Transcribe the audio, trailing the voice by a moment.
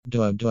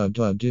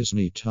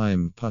Disney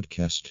Time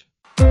Podcast.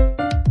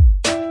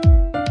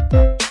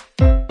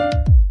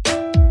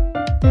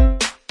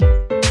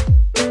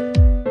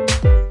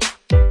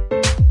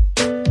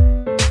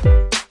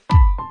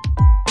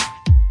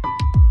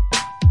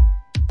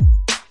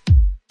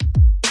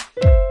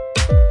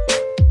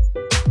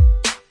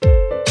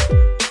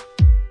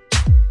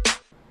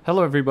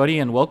 Hello, everybody,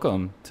 and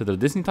welcome to the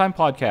Disney Time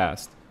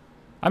Podcast.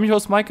 I'm your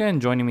host, Micah,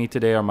 and joining me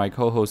today are my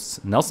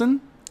co-hosts,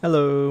 Nelson.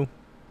 Hello.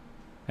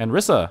 And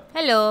Rissa.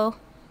 Hello.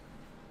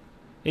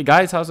 Hey,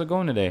 guys, how's it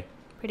going today?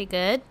 Pretty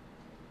good.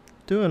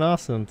 Doing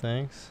awesome,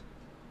 thanks.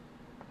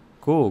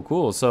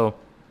 Cool. So,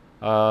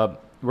 we're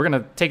going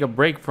to take a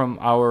break from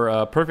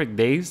our perfect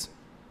days,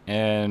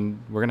 and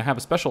we're going to have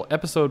a special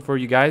episode for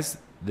you guys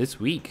this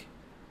week.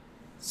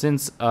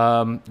 Since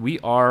we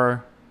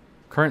are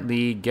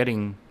currently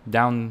getting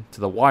down to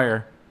the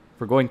wire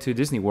for going to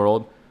Disney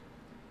World,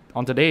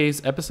 on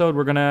today's episode,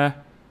 we're going to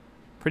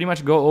pretty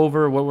much go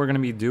over what we're going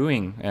to be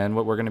doing and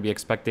what we're going to be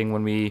expecting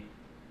when we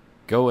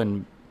go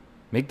and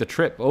make the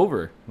trip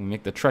over. We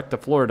make the trek to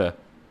Florida.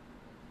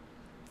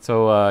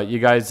 So, you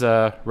guys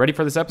ready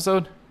for this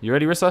episode? You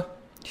ready, Rissa?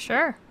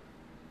 Sure.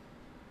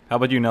 How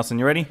about you, Nelson?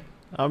 You ready?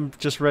 I'm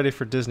just ready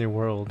for Disney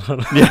World.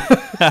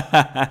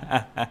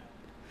 Yeah.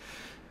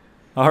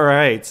 All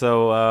right.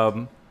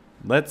 So,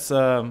 let's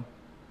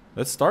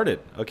start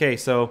it. Okay.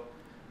 So,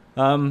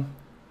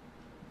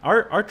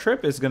 our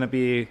trip is going to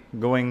be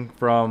going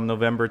from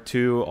November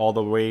 2 all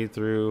the way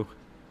through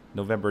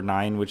November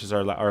 9, which is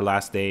our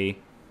last day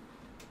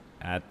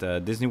at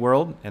Disney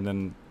World, and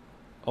then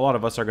a lot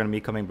of us are going to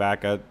be coming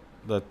back on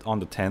the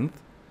 10th.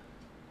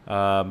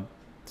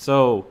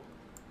 So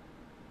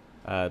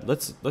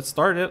let's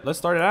start it. Let's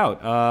start it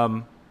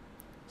out.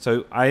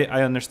 So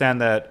I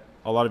understand that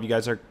a lot of you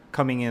guys are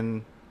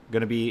going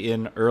to be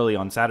in early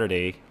on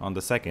Saturday on the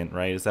 2nd,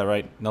 right? Is that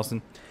right,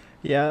 Nelson?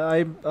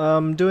 Yeah,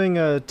 I'm doing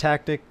a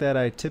tactic that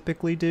I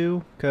typically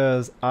do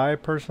because I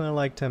personally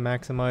like to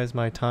maximize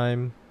my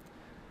time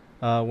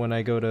when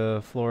I go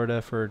to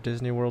Florida for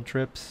Disney World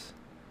trips.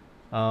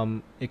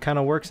 It kind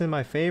of works in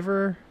my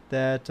favor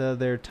that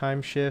their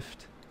time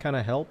shift kind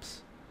of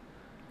helps.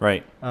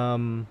 Right.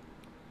 But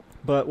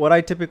what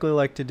I typically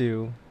like to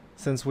do,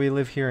 since we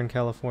live here in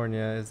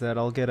California, is that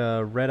I'll get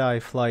a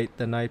red-eye flight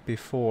the night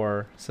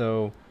before.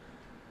 So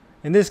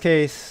in this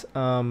case,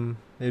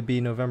 it'd be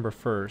November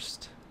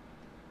 1st.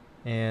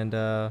 And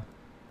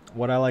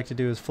what I like to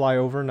do is fly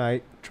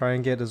overnight, try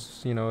and get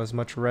as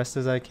much rest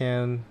as I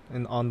can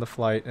on the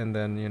flight, and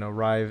then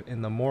arrive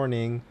in the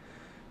morning,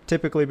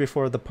 typically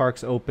before the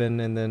parks open,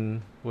 and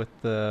then with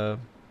the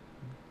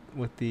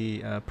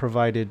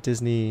provided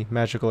Disney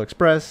Magical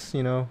Express,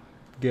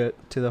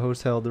 get to the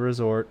hotel, the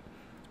resort,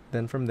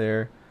 then from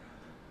there,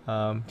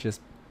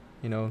 just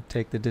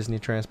take the Disney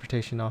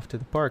transportation off to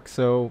the park.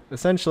 So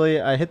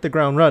essentially, I hit the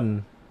ground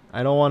running.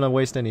 I don't want to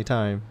waste any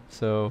time,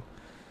 so.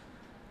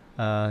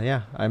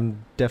 Yeah,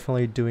 I'm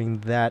definitely doing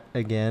that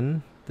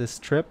again this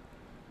trip.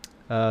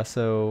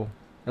 So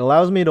it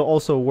allows me to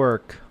also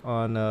work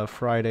on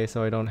Friday,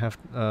 so I don't have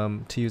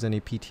to use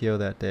any PTO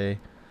that day.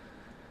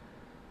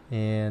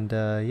 And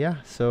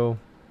yeah, so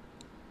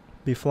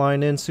be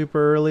flying in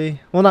super early.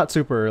 Well, not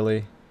super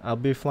early. I'll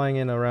be flying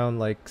in around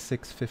like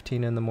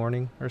 6:15 in the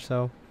morning or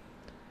so.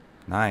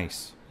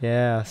 Nice.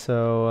 Yeah,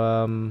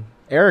 so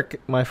Eric,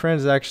 my friend,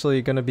 is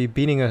actually going to be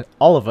beating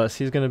all of us.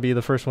 He's going to be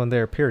the first one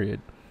there, period.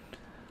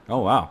 Oh,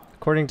 wow.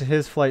 According to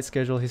his flight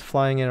schedule, he's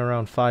flying in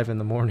around 5 in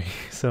the morning.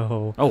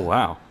 So. Oh,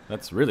 wow.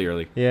 That's really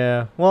early.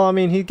 Yeah. Well, I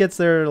mean, he gets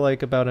there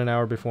like about an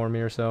hour before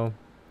me or so.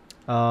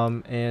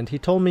 And he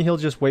told me he'll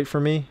just wait for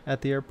me at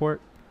the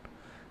airport.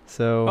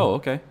 So. Oh,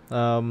 okay.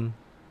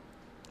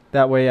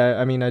 That way,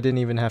 I mean, I didn't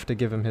even have to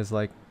give him his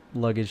like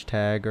luggage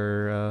tag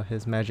or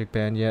his magic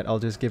band yet. I'll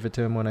just give it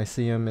to him when I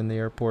see him in the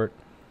airport.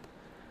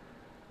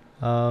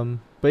 But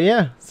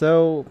yeah,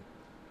 so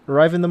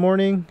arrive in the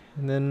morning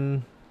and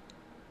then.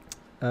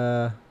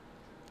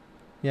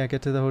 Yeah,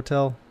 get to the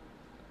hotel.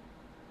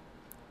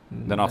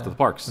 Then off to the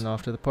parks. And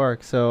off to the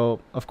park.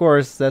 So, of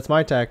course, that's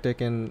my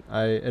tactic, and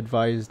I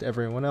advised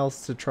everyone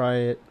else to try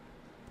it,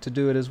 to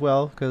do it as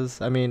well,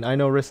 because, I mean, I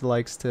know Rissa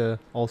likes to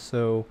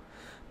also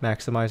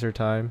maximize her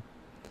time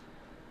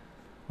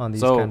on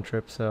these kind of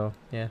trips, so,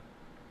 yeah.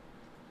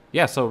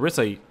 Yeah, so,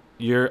 Rissa,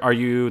 are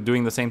you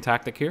doing the same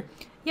tactic here?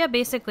 Yeah,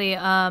 basically,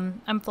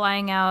 I'm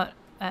flying out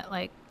at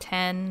like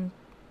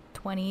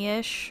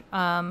 10:20ish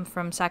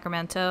from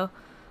Sacramento,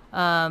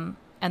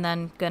 and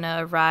then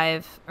gonna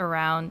arrive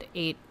around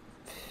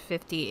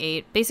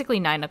 8:58,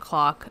 basically 9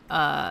 o'clock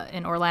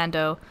in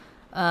Orlando.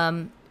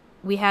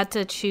 We had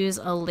to choose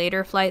a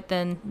later flight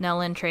than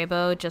Nell and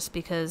Trebo just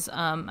because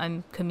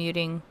I'm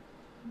commuting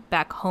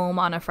back home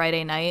on a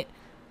Friday night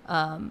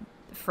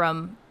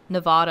from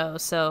Novato,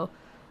 so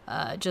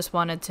just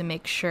wanted to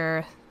make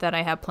sure that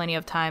I have plenty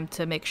of time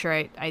to make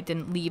sure I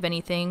didn't leave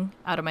anything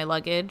out of my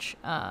luggage,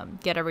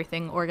 get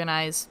everything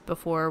organized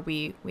before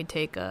we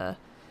take our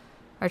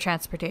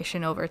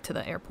transportation over to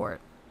the airport.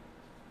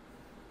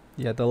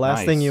 Yeah, the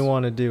last thing you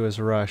want to do is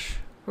rush.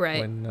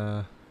 Right.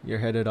 When you're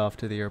headed off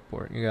to the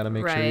airport. You got to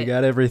make sure you Right.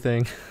 got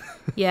everything.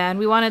 Yeah, and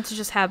we wanted to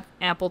just have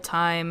ample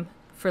time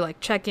for like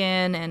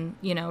check-in and,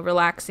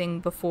 relaxing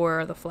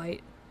before the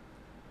flight.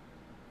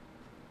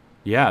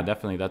 Yeah,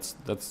 definitely. That's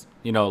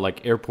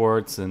like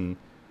airports, and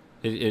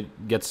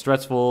it gets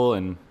stressful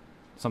and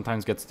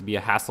sometimes gets to be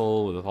a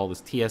hassle with all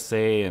this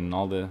TSA and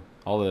all the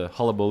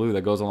hullabaloo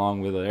that goes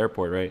along with the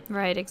airport, right?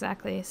 Right,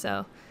 exactly.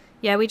 So,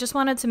 yeah, we just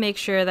wanted to make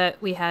sure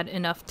that we had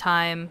enough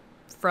time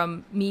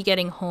from me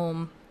getting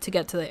home to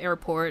get to the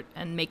airport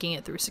and making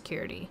it through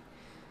security.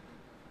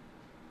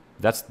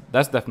 That's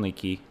definitely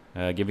key.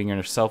 Giving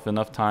yourself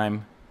enough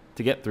time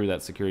to get through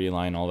that security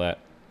line, all that.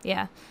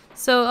 Yeah.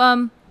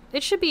 So,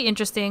 it should be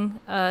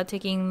interesting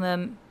taking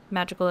the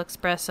Magical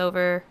Express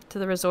over to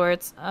the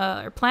resorts.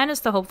 Our plan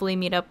is to hopefully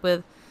meet up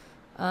with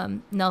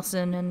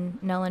Nelson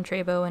and Nell and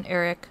Trebo and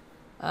Eric.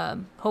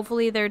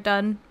 Hopefully they're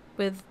done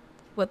with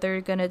what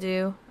they're going to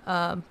do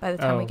by the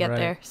time we get right.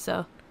 there.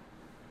 So,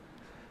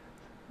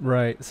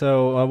 Right.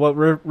 So what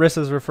Riss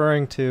is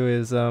referring to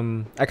is I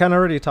kind of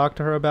already talked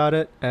to her about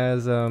it.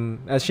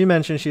 As she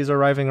mentioned, she's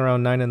arriving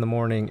around 9 in the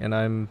morning, and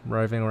I'm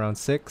arriving around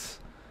 6:15.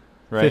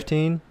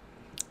 Right.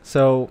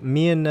 So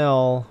me and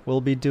Nell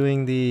will be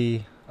doing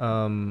the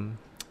Wine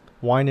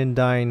and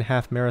Dine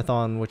half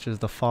marathon, which is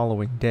the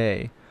following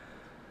day.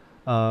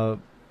 But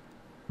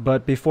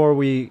before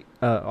we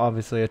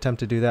obviously attempt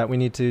to do that, we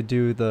need to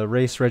do the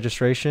race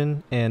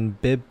registration and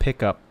bib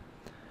pickup.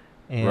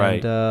 And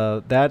Right.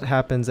 That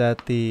happens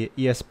at the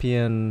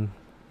ESPN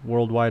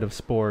Worldwide of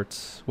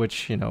Sports,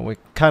 which, we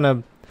kind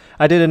of...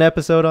 I did an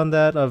episode on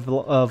that, a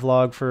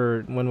vlog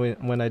for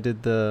when I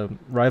did the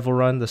Rival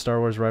Run, the Star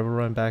Wars Rival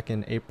Run back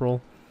in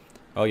April.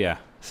 Oh yeah.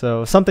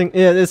 So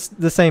it's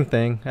the same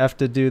thing. I have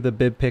to do the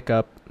bib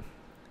pickup,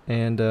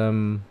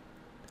 and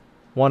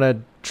want to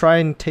try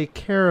and take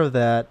care of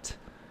that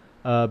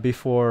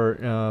before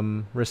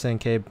Rissa and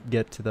Kay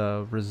get to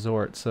the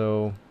resort.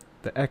 So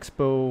the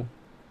expo,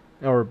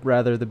 or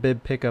rather the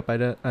bib pickup,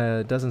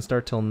 doesn't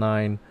start till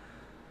 9,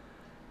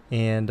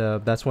 and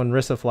that's when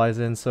Rissa flies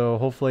in. So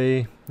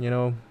hopefully,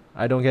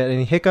 I don't get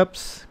any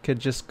hiccups. Could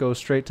just go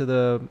straight to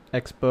the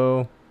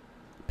expo,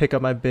 pick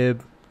up my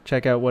bib,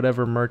 check out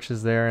whatever merch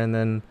is there, and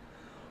then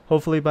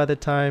hopefully by the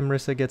time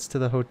Rissa gets to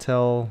the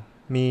hotel,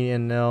 me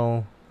and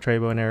Nell,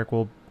 Trebo, and Eric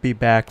will be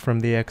back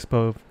from the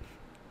expo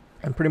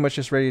and pretty much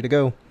just ready to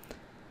go.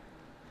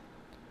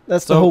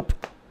 That's the So-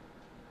 hope.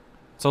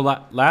 So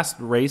last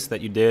race that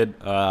you did,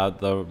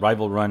 the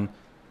Rival Run,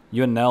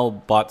 you and Nell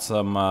bought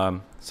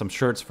some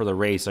shirts for the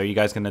race. Are you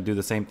guys gonna do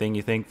the same thing,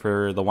 you think,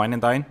 for the Wine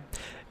and Dine?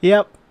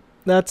 Yep,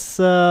 that's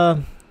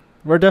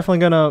we're definitely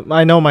gonna...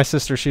 I know my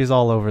sister, she's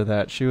all over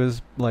that. She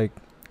was like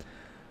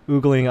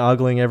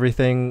ogling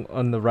everything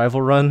on the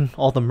Rival Run,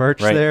 all the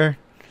merch Right. there.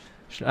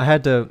 I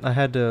had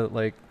to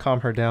like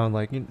calm her down,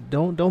 like,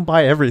 don't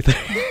buy everything.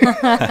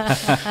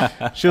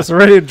 She was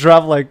ready to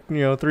drop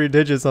 3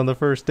 digits on the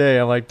first day.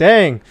 I'm like,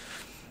 dang.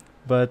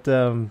 But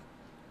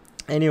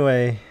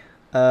anyway,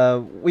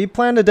 we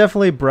plan to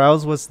definitely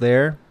browse what's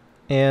there,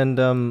 and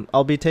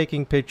I'll be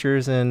taking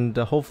pictures, and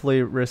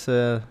hopefully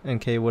Rissa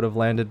and Kay would have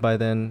landed by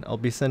then. I'll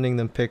be sending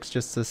them pics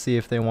just to see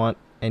if they want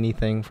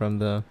anything from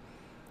the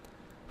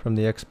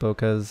expo,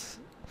 because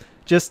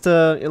just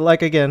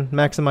again,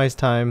 maximize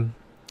time.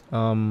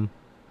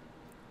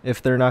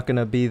 If they're not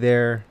gonna be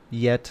there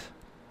yet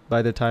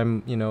by the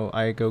time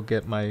I go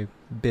get my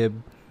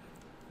bib,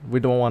 we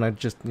don't want to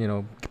just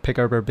pick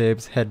up our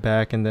bibs, head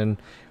back, and then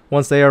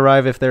once they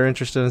arrive, if they're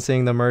interested in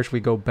seeing the merch, we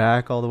go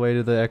back all the way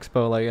to the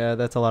expo.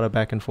 That's a lot of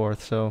back and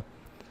forth. So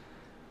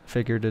I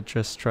figured to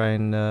just try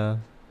and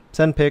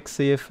send pics,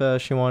 see if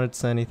she wanted to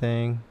send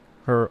anything,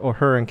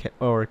 her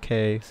and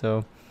Kay.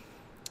 So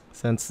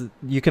since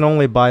you can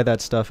only buy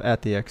that stuff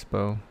at the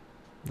expo,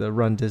 the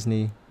Run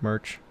Disney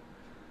merch.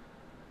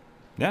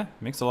 Yeah,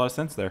 makes a lot of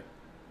sense there.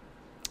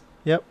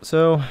 Yep.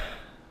 So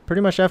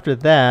pretty much after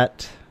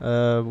that,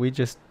 we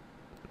just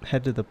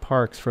head to the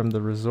parks from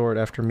the resort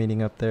after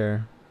meeting up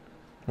there.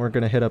 We're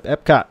going to hit up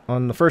Epcot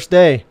on the first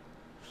day.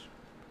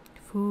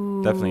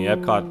 food. Definitely,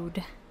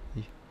 Epcot.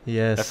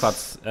 Yes.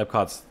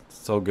 Epcot's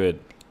so good,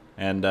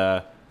 and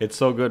it's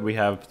so good. We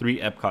have 3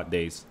 Epcot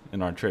days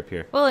in our trip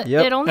here. Well,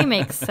 Yep. it only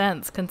makes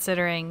sense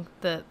considering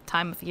the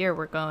time of year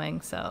we're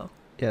going, so.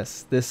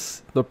 Yes.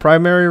 The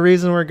primary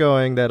reason we're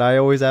going, that I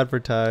always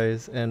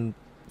advertise and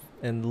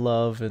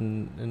love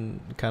and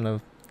kind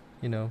of,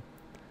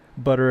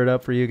 butter it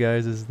up for you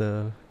guys, is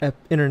the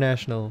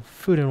International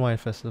Food and Wine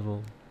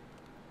Festival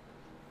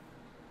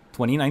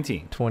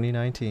 2019.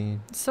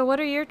 2019. So what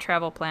are your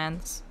travel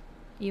plans?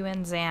 You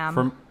and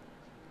Zam.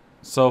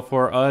 So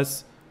for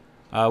us,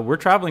 we're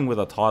traveling with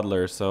a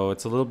toddler, so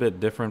it's a little bit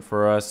different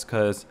for us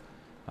because,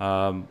 we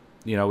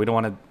don't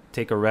want to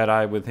take a red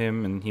eye with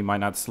him, and he might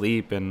not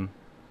sleep, and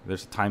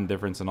there's a time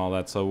difference and all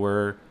that. So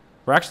we're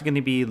actually going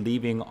to be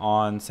leaving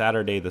on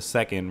Saturday the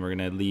 2nd. We're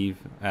going to leave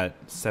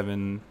at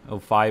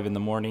 7:05 in the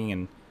morning,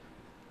 and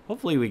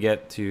hopefully we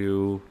get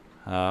to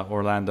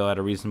Orlando at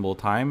a reasonable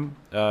time.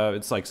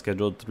 It's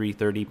scheduled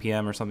 3:30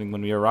 p.m. or something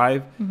when we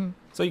arrive. Mm-hmm.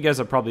 So you guys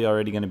are probably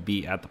already going to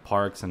be at the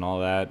parks and all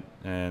that,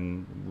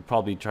 and we'll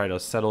probably try to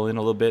settle in a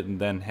little bit and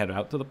then head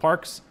out to the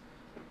parks.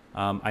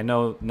 I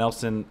know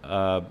Nelson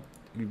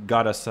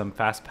got us some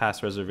fast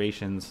pass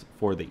reservations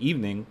for the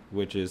evening,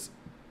 which is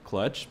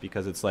clutch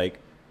because it's like,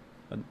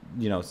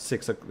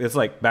 6. It's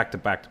like back to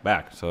back to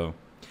back. So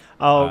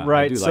I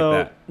right. do So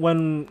like that.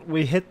 when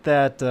we hit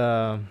that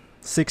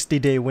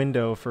 60-day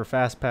window for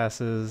fast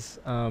passes,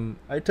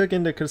 I took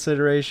into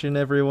consideration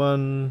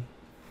everyone,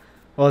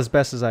 well, as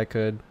best as I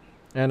could.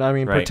 And I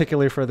mean, Right.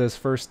 particularly for this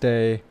first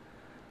day,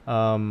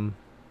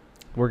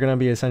 we're going to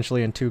be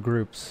essentially in 2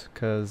 groups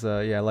because,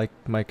 like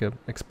Micah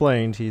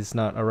explained, he's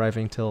not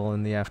arriving till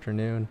in the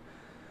afternoon.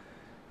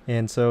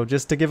 And so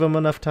just to give them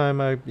enough time,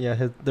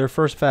 hit their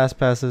first fast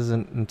passes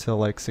until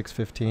like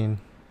 6:15.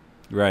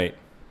 Right.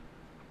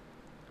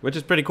 Which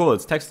is pretty cool.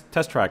 It's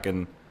test track,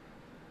 and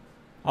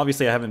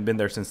obviously I haven't been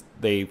there since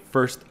they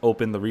first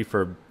opened the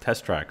refurb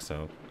test track.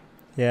 So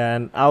Yeah,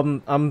 and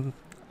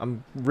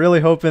I'm really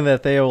hoping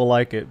that they will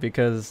like it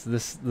because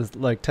this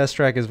like test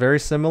track is very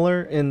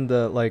similar in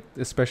the like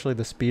especially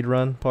the speed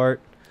run part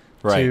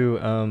right.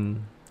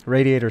 to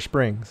Radiator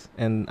Springs,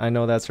 and I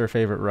know that's her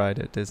favorite ride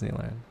at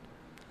Disneyland.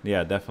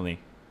 Yeah, definitely.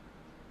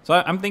 So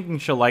I'm thinking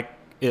she'll like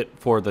it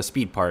for the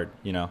speed part.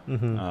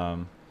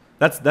 Mhm.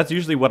 That's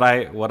usually what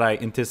I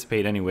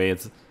anticipate anyway.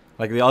 It's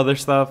like the other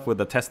stuff with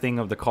the testing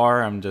of the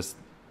car. I'm just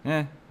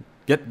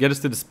get us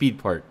to the speed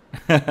part.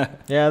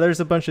 Yeah,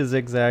 there's a bunch of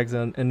zigzags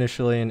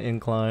initially and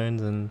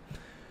inclines, and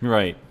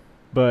Right.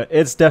 but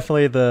it's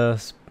definitely the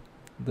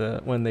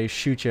when they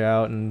shoot you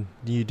out and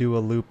you do a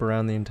loop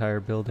around the entire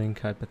building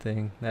type of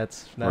thing.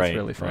 That's Right,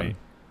 really fun. right.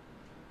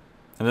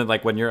 And then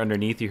like when you're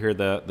underneath, you hear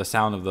the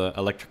sound of the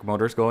electric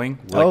motors going.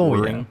 Like, Oh,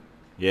 whirring.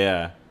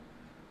 Yeah.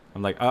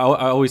 I'm like I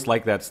always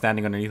like that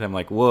standing underneath. I'm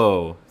like,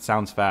 whoa,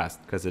 sounds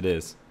fast because it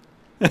is.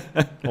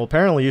 Well,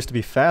 apparently it used to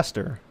be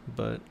faster,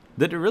 but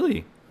Did it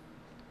really?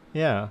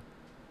 yeah.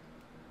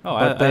 Oh,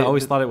 But I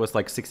always thought it was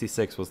like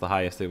 66 was the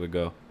highest it would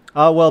go.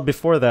 Well,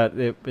 before that,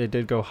 it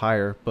did go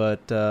higher,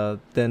 but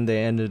then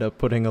they ended up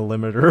putting a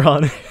limiter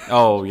on it.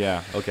 Oh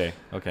yeah. Okay.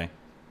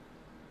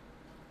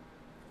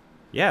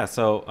 Yeah.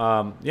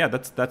 So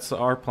that's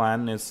our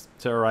plan is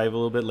to arrive a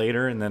little bit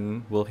later, and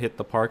then we'll hit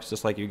the parks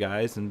just like you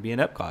guys and be in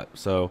Epcot.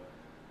 So,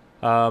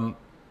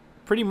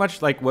 pretty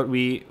much like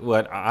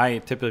what I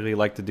typically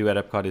like to do at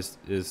Epcot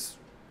is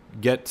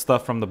get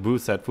stuff from the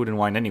booths at Food and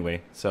Wine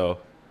anyway. So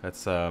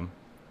that's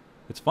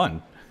it's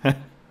fun.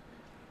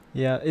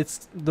 Yeah,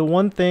 it's the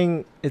one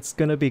thing. It's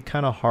gonna be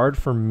kind of hard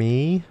for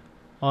me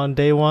on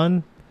day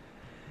one.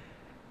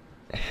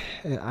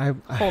 I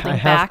Holding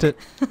have back.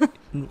 to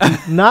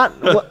not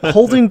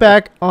holding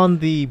back on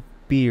the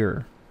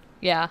beer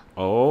Yeah.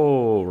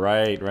 Oh,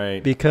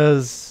 right.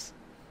 because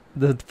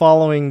the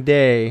following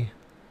day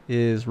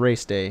is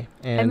race day,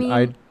 and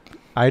mean-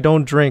 I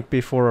don't drink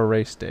before a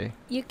race day.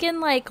 You can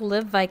like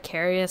live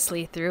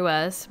vicariously through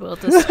us. We'll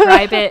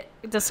describe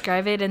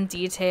it in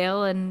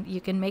detail, and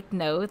you can make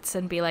notes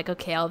and be like,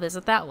 okay, I'll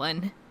visit that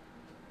one.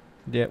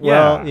 Yeah.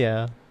 Yeah. Well,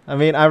 yeah. I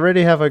mean, I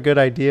already have a good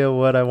idea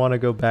what I want to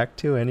go back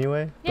to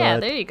anyway. Yeah, but,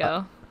 there you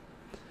go.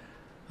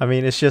 I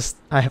mean, it's just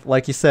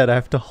like you said, I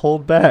have to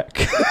hold back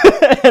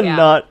and Yeah.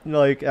 not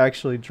like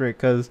actually drink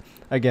because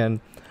again,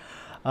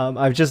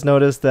 I've just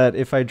noticed that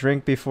if I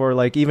drink before,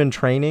 like even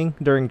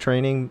during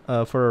training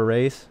for a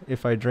race,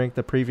 if I drink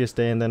the previous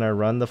day and then I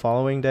run the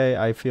following day,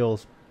 I feel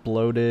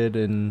bloated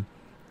and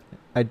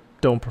I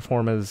don't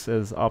perform as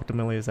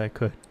optimally as I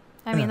could.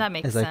 I mean, that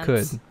makes as sense. I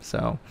could.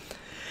 So,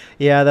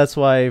 yeah, that's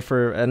why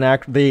for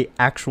the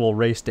actual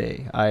race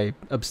day, I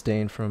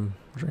abstain from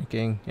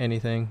drinking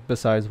anything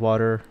besides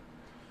water.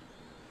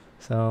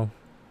 So,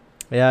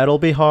 yeah, it'll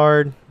be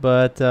hard,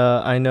 but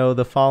I know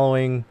the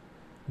following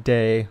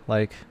day,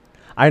 like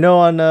I know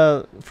on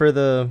for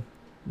the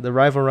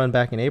rival run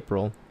back in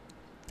April,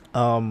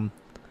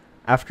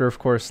 after of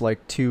course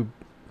like 2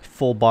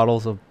 full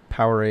bottles of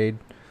Powerade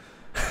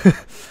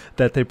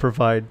that they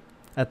provide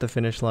at the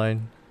finish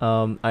line,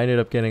 I ended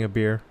up getting a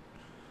beer.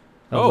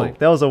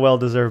 That was a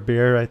well-deserved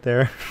beer right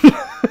there.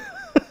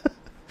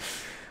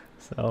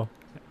 So,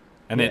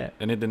 And yeah.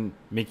 it didn't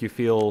make you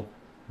feel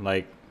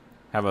like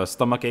have a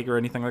stomach ache or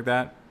anything like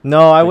that?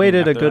 No, I Drinking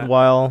waited a after good that?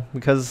 while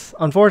because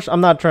unfortunately,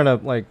 I'm not trying to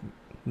like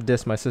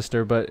diss my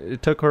sister, but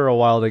it took her a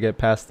while to get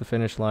past the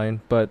finish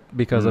line. But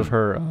because of Mm.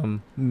 her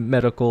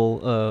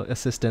medical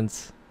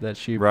assistance that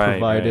she Right,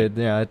 provided,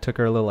 yeah, it took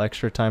her a little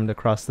extra time to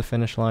cross the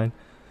finish line.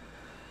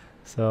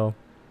 So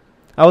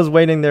I was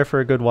waiting there for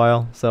a good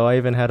while. So I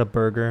even had a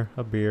burger,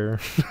 a beer,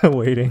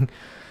 waiting.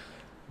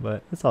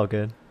 But it's all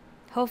good.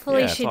 Hopefully,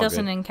 Yeah, it's she all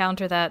doesn't good.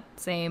 encounter that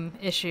same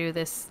issue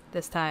this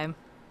time.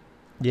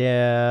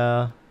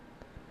 Yeah.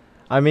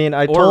 I mean,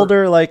 I Or- told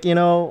her, like,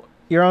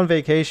 you're on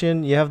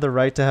vacation. You have the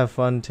right to have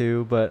fun,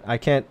 too. But I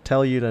can't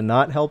tell you to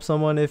not help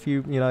someone if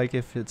like,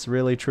 if it's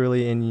really,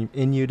 truly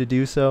in you to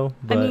do so.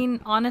 But I mean,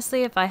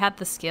 honestly, if I had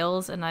the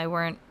skills and I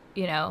weren't,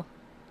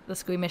 the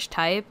squeamish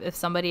type, if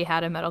somebody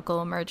had a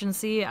medical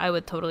emergency, I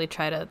would totally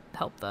try to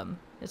help them.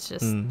 It's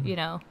just, Mm.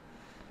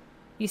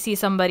 you see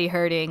somebody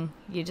hurting,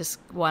 you just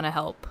want to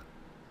help.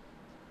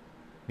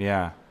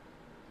 Yeah.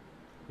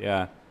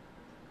 Yeah.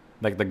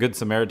 Like the Good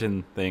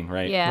Samaritan thing,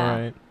 right? Yeah.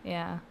 Right.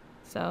 Yeah.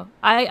 So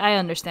I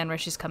understand where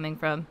she's coming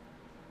from.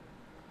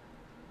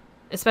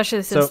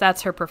 Especially since So-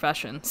 that's her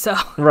profession. So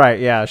Right.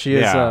 Yeah. She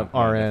is Yeah,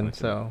 RN. definitely.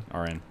 So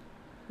RN.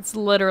 it's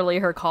literally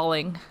her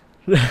calling.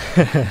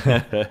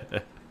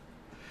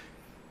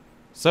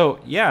 So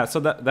yeah, so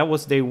that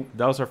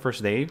was our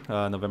first day,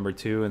 November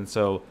 2, and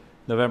so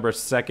November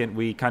 2nd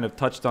we kind of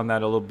touched on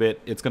that a little bit.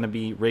 It's going to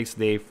be race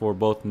day for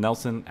both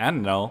Nelson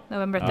and Nell.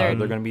 November They're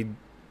 3rd. going to be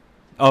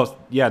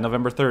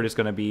November 3rd is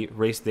going to be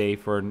race day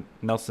for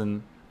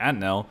Nelson and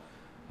Nell.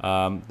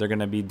 They're going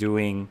to be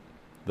doing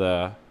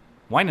the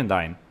wine and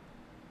dine.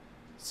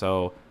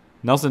 So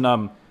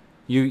Nelson,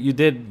 you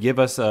did give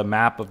us a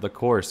map of the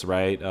course,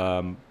 right?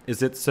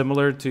 Is it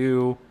similar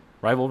to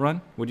Rival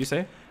Run, would you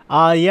say?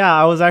 Yeah,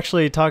 I was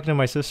actually talking to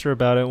my sister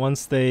about it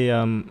once they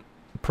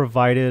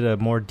provided a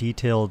more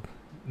detailed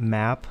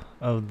map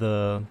of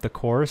the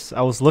course.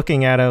 I was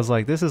looking at it, I was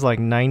like, this is like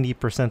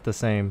 90% the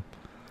same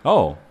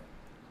Oh,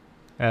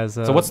 as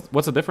so what's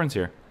the difference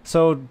here?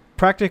 so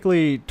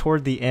practically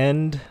toward the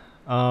end,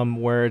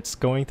 where it's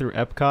going through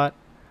Epcot,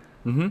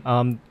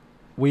 Mm-hmm.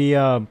 we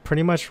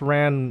pretty much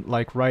ran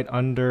like right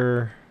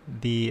under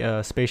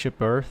the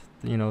Spaceship Earth,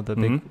 the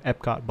big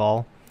Epcot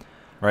ball.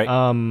 Right.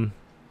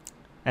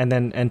 And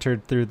then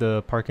entered through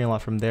the parking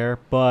lot from there.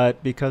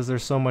 But because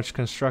there's so much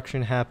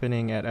construction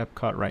happening at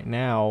Epcot right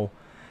now,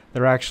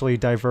 they're actually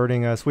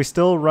diverting us. We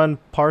still run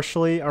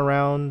partially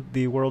around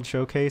the World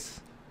Showcase,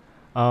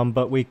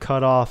 but we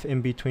cut off in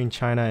between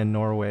China and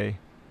Norway.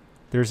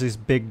 There's these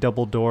big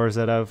double doors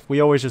that we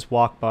always just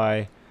walk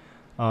by,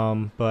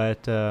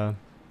 but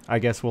I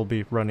guess we'll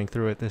be running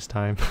through it this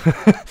time.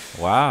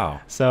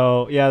 Wow.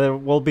 So yeah,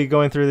 we'll be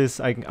going through this.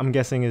 I'm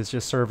guessing is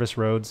just service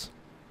roads,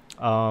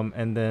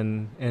 and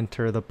then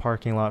enter the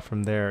parking lot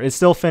from there. It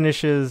still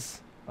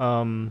finishes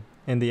in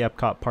the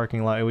Epcot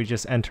parking lot. We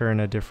just enter in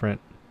a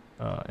different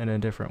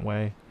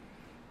way.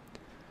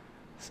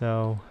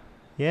 So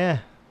yeah,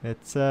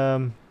 it's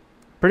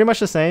pretty much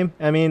the same.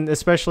 I mean,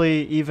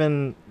 especially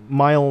even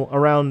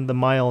around the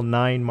mile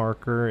 9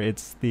 marker,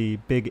 it's the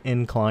big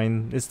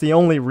incline. It's the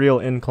only real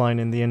incline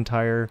in the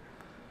entire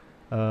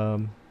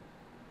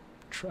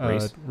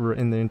Race?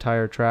 in the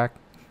entire track,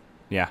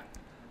 Yeah.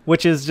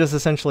 which is just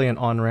essentially an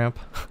on-ramp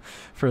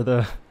for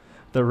the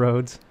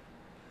roads.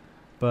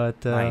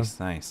 But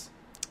Nice.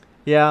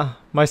 yeah,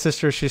 my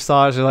sister, she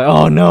saw it, she's like,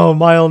 oh no,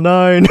 mile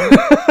 9.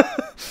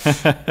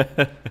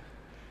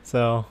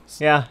 So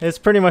yeah, it's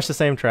pretty much the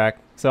same track,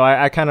 so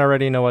I kind of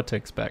already know what to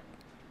expect.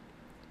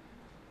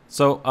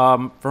 So,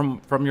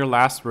 from your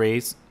last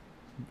race,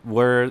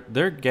 were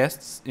there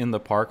guests in the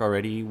park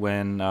already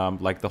when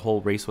like the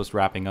whole race was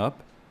wrapping up?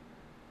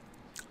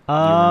 Do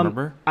you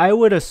remember? I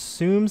would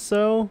assume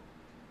so,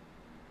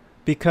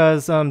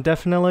 because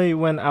definitely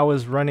when I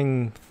was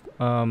running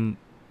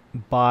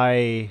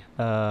by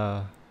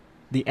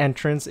the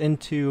entrance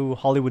into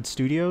Hollywood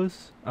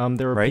Studios,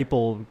 there were Right.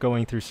 people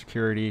going through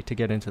security to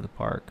get into the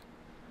park.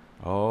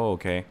 Oh,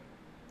 okay.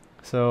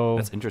 So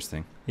That's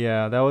interesting.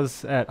 yeah, that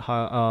was at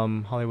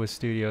Hollywood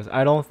Studios.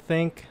 I don't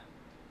think,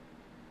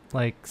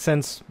 like,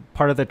 since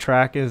part of the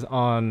track is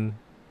on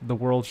the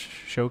World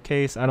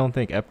Showcase, I don't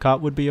think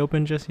Epcot would be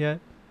open just yet.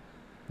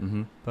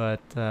 Mm-hmm.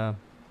 But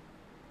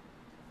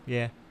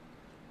yeah.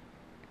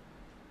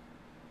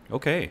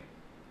 Okay.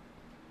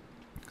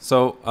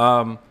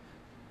 So,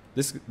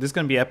 this is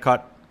gonna be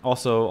Epcot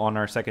also on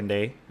our second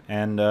day.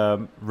 And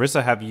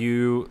Rissa, have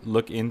you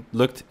looked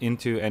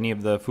into any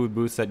of the food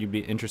booths that you'd be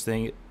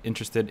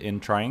interested in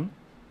trying?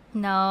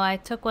 No, I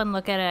took one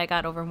look at it. I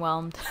got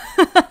overwhelmed.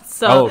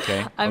 So Oh,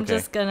 okay. I'm Okay.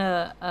 just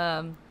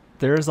gonna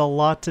There's a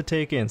lot to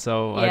take in,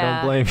 so I Yeah.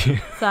 don't blame you.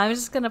 so I'm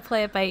just gonna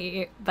play it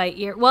by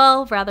ear.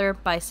 Well, rather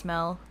by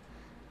smell.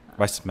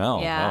 By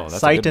smell. Yeah. Oh, that's a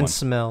Sight good and one.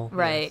 smell.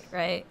 Right,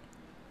 right.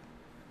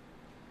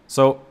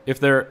 So if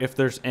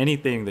there's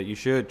anything that you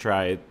should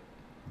try,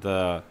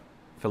 the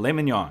filet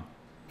mignon.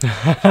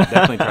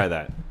 Definitely try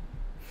that.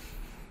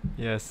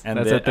 Yes, And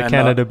that's the- at the and,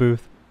 Canada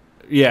booth.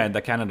 Yeah, in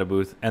the Canada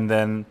booth, and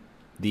then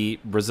the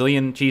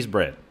Brazilian cheese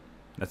bread.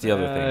 That's the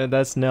other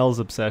That's Nell's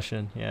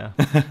obsession, yeah.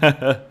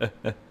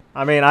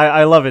 I mean,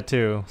 I love it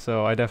too,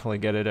 so I definitely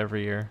get it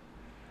every year.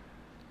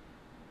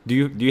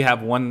 thing. Do you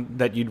have one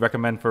that you'd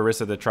recommend for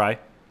Rissa to try,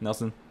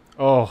 Nelson?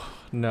 Oh,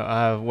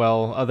 no,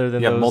 well, other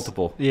than You have those...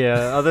 multiple. Yeah,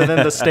 other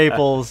than the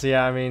staples,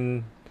 yeah, I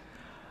mean,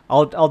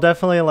 I'll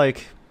definitely,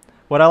 like,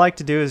 what I like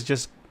to do is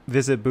just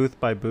visit booth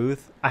by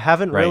booth. I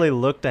haven't Right. really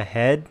looked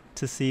ahead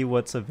to see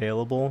what's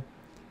available.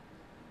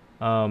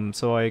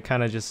 So I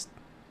kind of just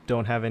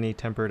don't have any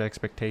tempered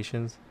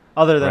expectations,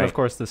 other than, Right. of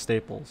course, the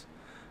staples.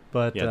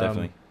 But Yeah,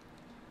 definitely.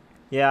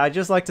 yeah, I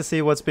just like to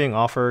see what's being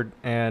offered,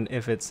 and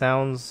if it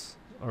sounds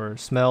or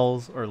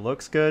smells or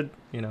looks good,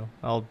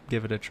 I'll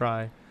give it a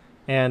try.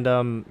 And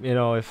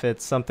if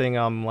it's something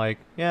I'm like,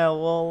 yeah,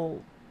 well,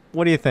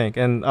 what do you think?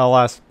 And I'll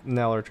ask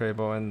Nell or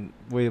Trebo, and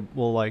we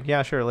will like,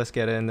 yeah, sure, let's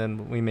get it, and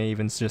then we may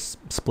even just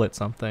split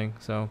something.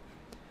 So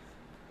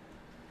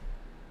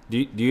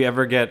Do you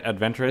ever get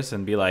adventurous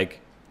and be like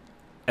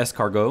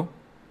escargot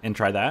and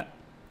try that?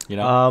 You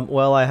know?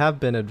 Well, I have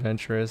been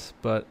adventurous,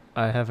 but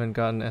I haven't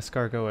gotten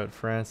escargot at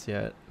France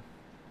yet.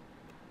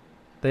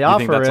 They You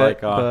think offer that's it,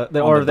 like, but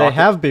on or the they docket?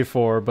 have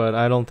before, but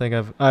I don't think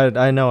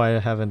I know I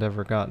haven't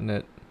ever gotten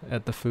it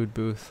at the food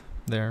booth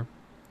there.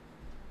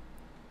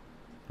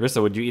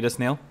 Rissa, would you eat a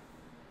snail?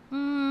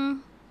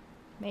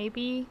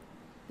 Maybe.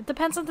 It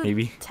depends on the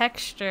Maybe.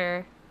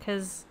 texture,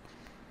 because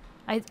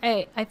I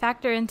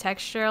factor in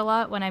texture a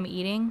lot when I'm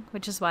eating,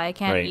 which is why I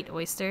can't Right. eat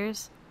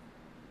oysters,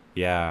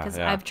 Yeah. because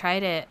Yeah. I've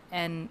tried it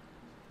and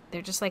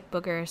they're just like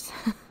boogers.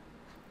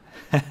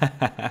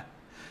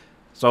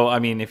 So I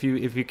mean, if you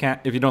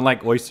don't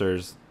like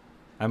oysters,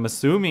 I'm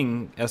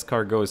assuming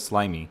escargot is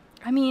slimy.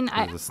 I mean,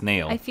 It's a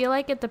snail. I feel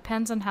like it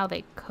depends on how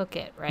they cook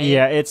it, right?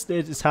 Yeah,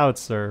 it's how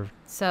it's served.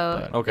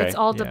 So But- Okay. it's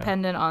all Yeah.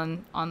 dependent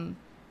on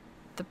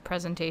the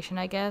presentation,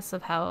 I guess,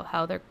 of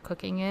how they're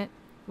cooking it,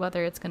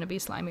 whether it's going to be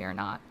slimy or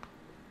not.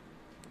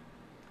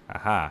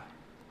 Aha.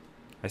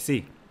 I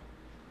see.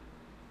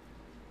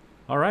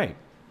 All right.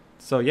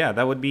 So yeah,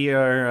 that would be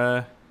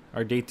our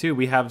day 2.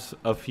 We have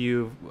a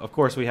few. Of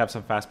course, we have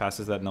some fast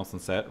passes that Nelson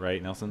set,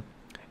 right, Nelson?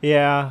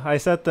 Yeah, I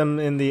set them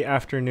in the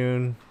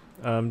afternoon,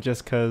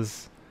 just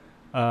because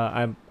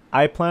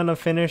I plan to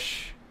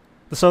finish.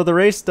 So the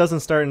race doesn't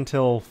start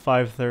until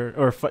 5:30,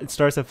 or it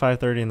starts at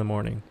 5:30 in the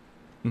morning.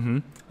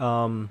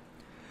 Mm-hmm.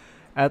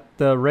 At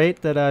the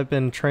rate that I've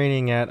been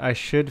training at, I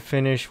should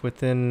finish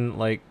within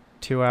like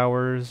 2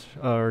 hours,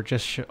 or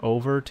just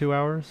over 2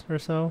 hours or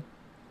so.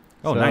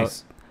 Oh, So,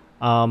 nice.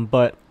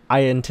 But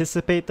I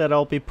anticipate that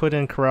I'll be put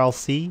in Corral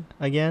C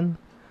again.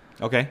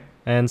 Okay.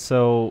 And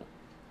so,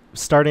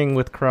 starting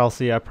with Corral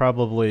C, I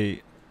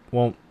probably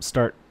won't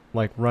start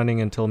like running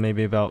until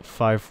maybe about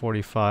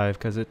 5:45,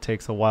 because it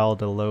takes a while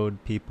to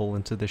load people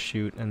into the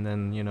chute, and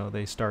then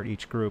they start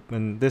each group.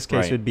 In this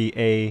case, Right. would be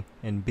A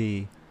and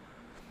B.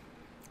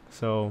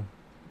 So,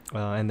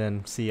 and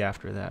then C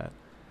after that.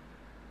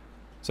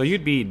 So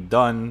you'd be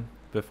done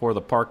before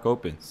the park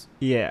opens.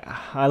 Yeah,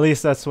 at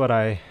least that's what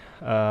I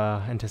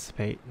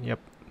anticipate. Yep.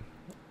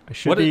 I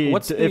should What i- be.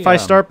 what's the, If I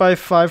start by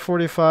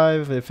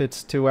 5:45, if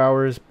it's 2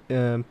 hours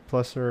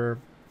plus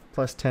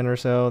 10 or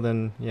so,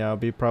 then yeah, I'll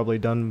be probably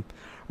done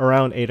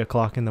around 8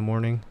 o'clock in the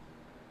morning.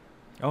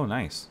 Oh,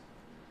 nice.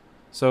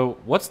 So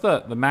what's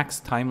the max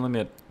time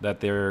limit that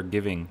they're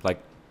giving?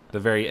 Like the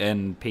very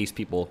end pace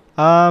people.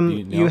 You know?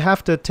 You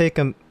have to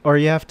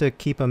you have to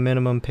keep a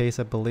minimum pace,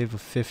 I believe,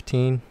 of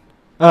 15.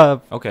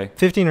 Okay.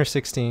 15 or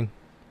 16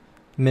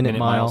 minute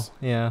mile. miles?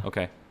 Yeah.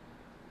 Okay.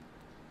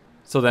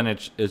 So then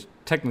it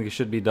technically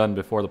should be done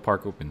before the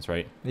park opens,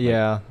 right?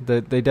 Yeah,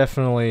 they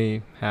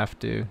definitely have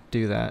to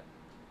do that.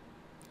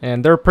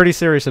 And they're pretty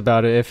serious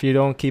about it. If you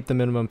don't keep the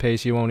minimum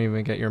pace, you won't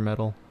even get your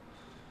medal.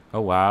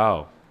 Oh,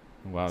 wow.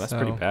 Wow, that's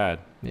pretty So- bad.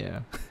 Yeah.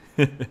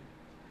 Do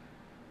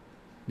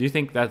you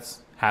think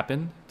that's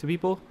happened to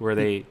people where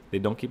they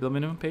don't keep the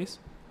minimum pace?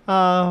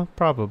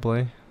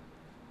 Probably.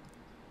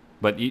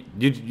 But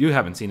you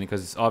haven't seen it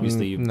because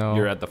obviously No.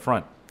 you're at the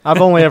front. I've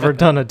only ever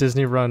done a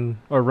Disney run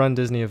or Run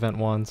Disney event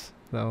once,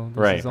 so this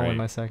Right, is only right.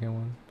 my second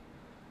one.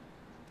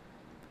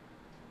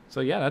 So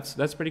yeah,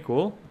 that's pretty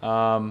cool.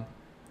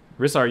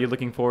 Rissa, are you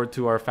looking forward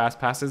to our fast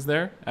passes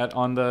there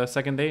on the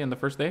second day and the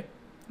first day?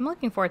 I'm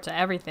looking forward to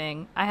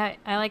everything. I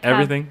like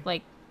Everything? Have,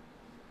 like,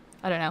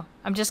 I don't know.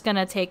 I'm just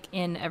gonna take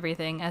in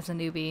everything as a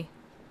newbie.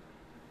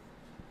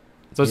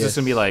 So it's just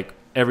gonna be Yes. like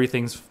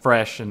everything's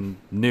fresh and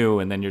new,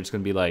 and then you're just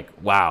gonna be like,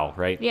 wow,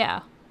 right?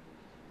 Yeah.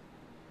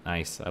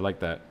 Nice. I like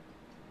that.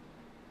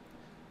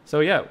 So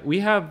yeah, we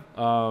have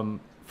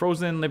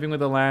Frozen, Living with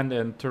the Land,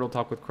 and Turtle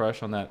Talk with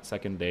Crush on that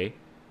second day.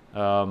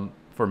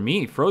 For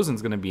me,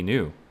 Frozen's gonna be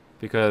new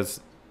because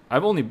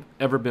I've only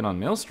ever been on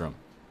Maelstrom.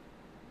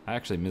 I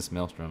actually miss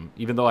Maelstrom,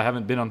 even though I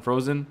haven't been on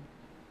Frozen.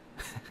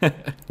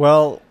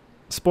 Well,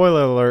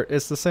 spoiler alert,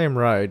 it's the same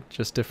ride,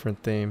 just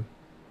different theme.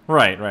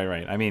 Right.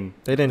 I mean,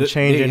 They didn't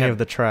change they any have- of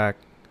the track.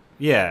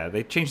 Yeah,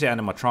 they changed the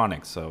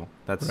animatronics, so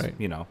that's Right.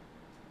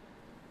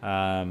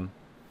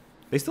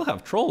 They still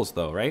have trolls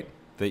though, right?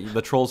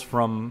 The trolls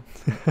from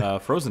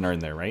Frozen are in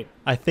there, right?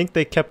 I think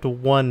they kept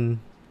one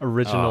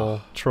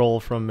original troll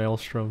from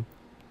Maelstrom.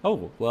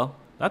 Oh well,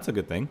 that's a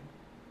good thing.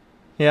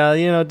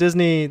 Yeah,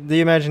 Disney,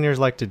 the Imagineers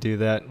like to do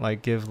that,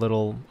 like give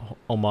little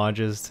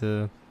homages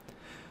to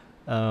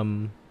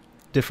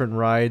different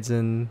rides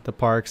in the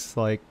parks.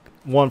 Like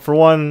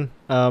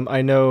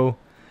I know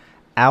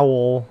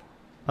Owl.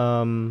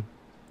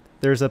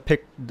 There's a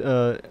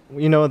the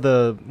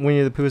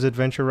Winnie the Pooh's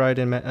Adventure ride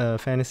in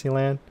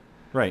Fantasyland.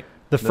 Right.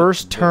 The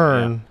first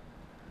turn,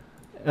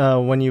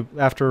 when you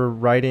after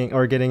riding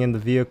or getting in the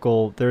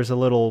vehicle, there's a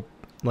little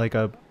like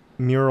a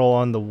mural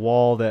on the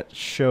wall that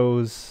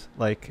shows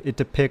it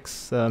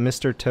depicts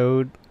Mr.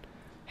 Toad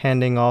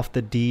handing off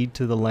the deed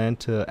to the land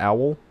to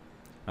Owl.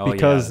 Oh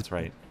because yeah, that's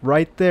right.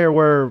 Right there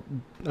where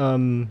that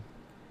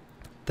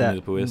Winnie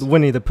the Pooh is?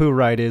 Winnie the Pooh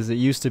ride is, it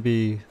used to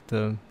be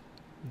the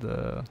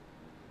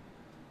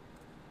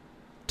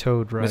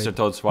Toad ride. Mr.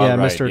 Toad's Wild yeah,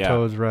 Ride. Mr.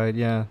 Toad's ride.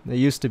 Yeah, it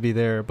used to be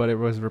there, but it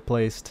was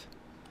replaced.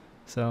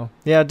 So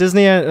yeah,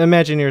 Disney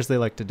Imagineers, they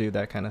like to do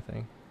that kind of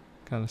thing,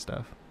 kind of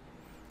stuff.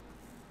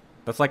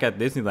 That's like at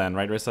Disneyland,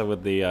 right, Rissa,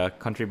 with the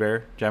Country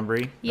Bear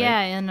Jamboree? Yeah,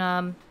 right?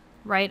 and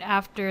right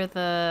after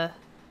the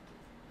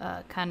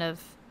kind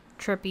of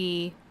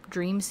trippy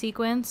dream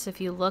sequence,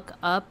 if you look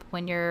up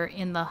when you're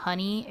in the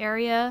honey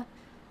area,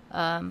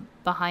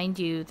 behind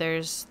you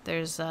there's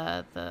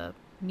the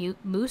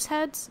moose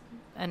heads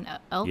and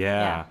elk.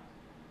 Yeah.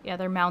 Yeah,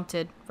 they're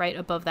mounted right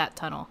above that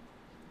tunnel.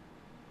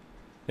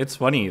 It's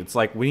funny. It's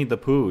like Winnie the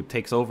Pooh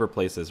takes over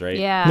places, right?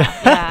 Yeah,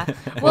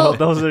 yeah. Well,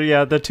 those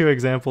are the two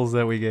examples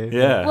that we gave.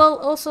 Yeah. Well,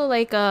 also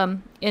like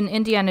in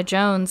Indiana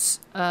Jones,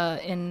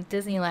 in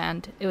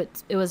Disneyland,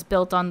 it was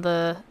built on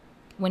the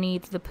Winnie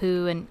the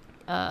Pooh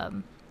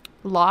and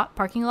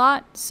parking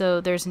lot.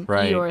 So there's an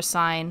Right. Eeyore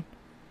sign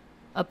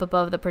up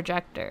above the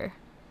projector.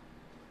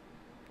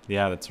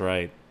 Yeah, that's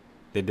right.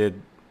 They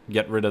did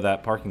get rid of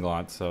that parking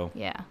lot, so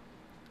Yeah.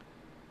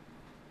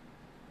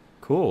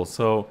 cool.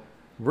 So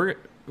we're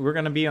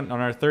gonna be on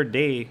our third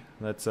day.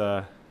 Let's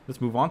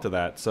move on to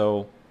that.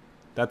 So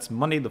that's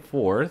Monday the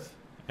 4th,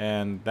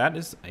 and that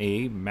is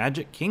a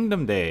Magic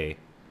Kingdom day.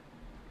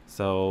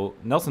 So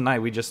Nelson and I,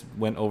 we just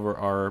went over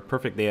our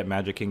perfect day at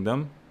Magic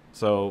Kingdom.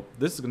 So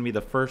this is gonna be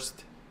the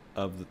first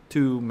of the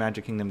 2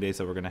 Magic Kingdom days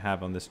that we're gonna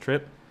have on this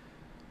trip.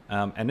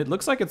 And it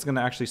looks like it's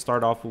gonna actually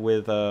start off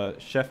with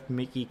Chef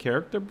Mickey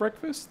character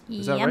breakfast.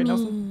 Is that right,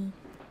 Nelson?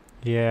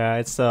 Yeah,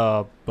 it's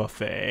a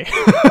buffet.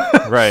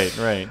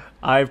 Right.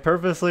 I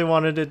purposely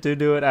wanted it to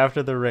do it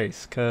after the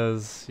race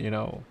because,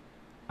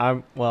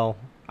 I'm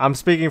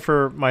speaking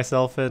for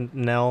myself and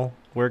Nell.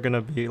 We're going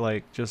to be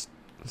like just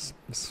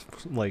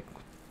like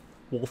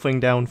wolfing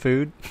down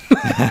food.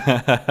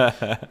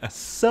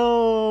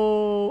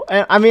 So,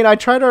 I mean, I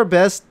tried my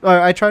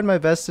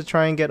best to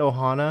try and get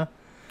Ohana,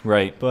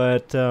 Right.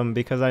 but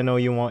because I know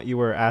you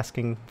were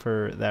asking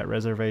for that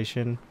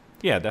reservation.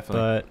 Yeah,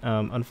 definitely. But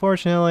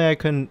unfortunately, I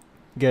couldn't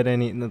get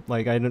any.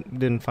 Like, I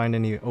didn't find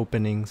any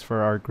openings for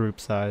our group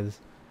size.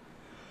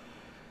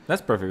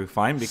 That's perfectly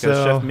fine because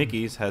So- Chef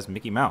Mickey's has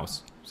Mickey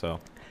Mouse. So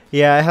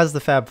Yeah, it has the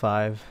Fab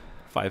Five.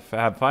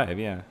 Fab Five,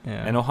 yeah.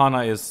 Yeah. And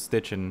Ohana is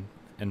Stitch and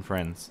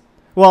Friends.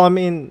 Well, I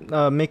mean,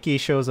 Mickey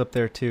shows up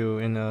there too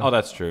in a Oh,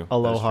 that's true. That's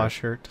Aloha true.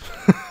 shirt.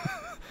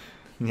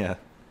 Yeah.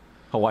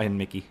 Hawaiian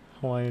Mickey.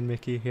 Hawaiian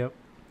Mickey. Yep.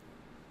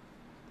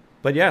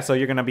 But yeah, so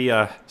you're gonna be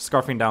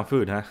scarfing down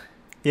food, huh?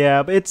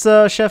 Yeah, but it's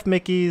Chef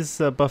Mickey's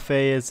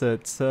buffet.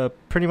 It's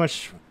pretty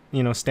much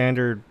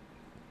standard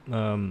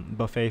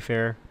buffet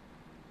fare.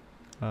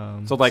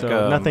 So, like,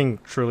 nothing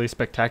truly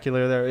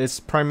spectacular there. It's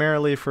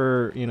primarily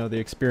for the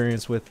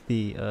experience with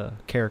the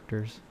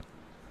characters.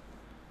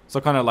 So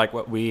kind of like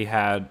what we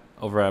had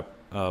over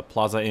at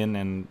Plaza Inn,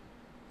 and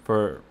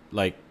for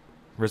like,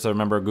 Rissa,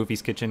 remember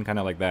Goofy's Kitchen, kind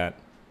of like that.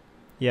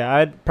 Yeah,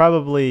 I'd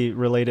probably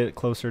relate it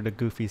closer to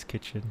Goofy's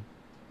Kitchen.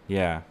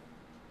 Yeah.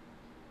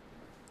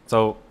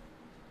 So,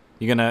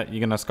 you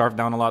gonna scarf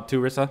down a lot too,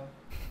 Rissa?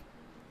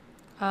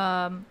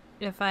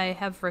 If I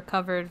have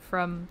recovered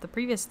from the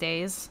previous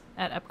days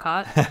at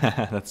Epcot.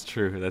 That's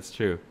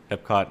true.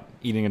 Epcot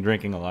eating and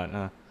drinking a lot,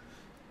 huh?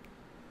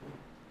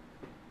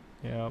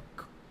 Yeah.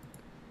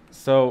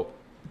 So,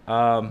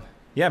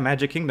 yeah,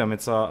 Magic Kingdom.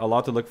 It's a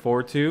lot to look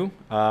forward to.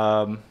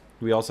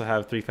 We also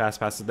have 3 fast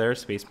passes there: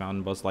 Space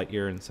Mountain, Buzz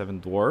Lightyear, and 7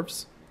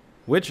 Dwarfs,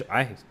 which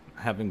I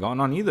haven't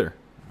gone on either.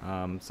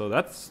 So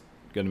that's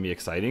gonna be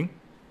exciting.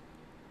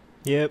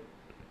 Yep.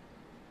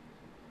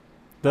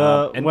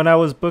 And- When I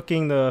was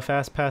booking the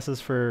fast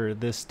passes for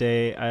this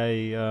day,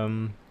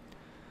 I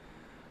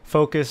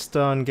focused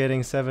on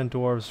getting 7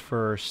 Dwarves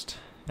first,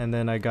 and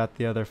then I got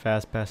the other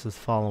fast passes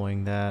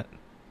following that.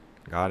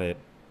 Got it.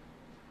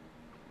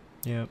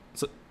 Yep.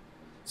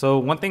 So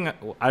one thing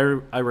I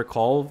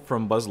recall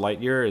from Buzz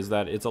Lightyear is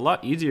that it's a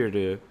lot easier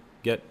to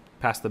get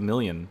past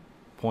 1,000,000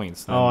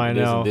 points than I it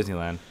is know. in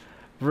Disneyland.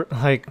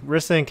 Like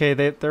Rissa and Kay,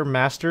 they're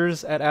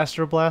masters at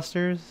Astro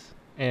Blasters,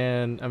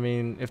 and I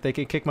mean, if they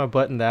can kick my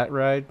butt in that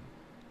ride,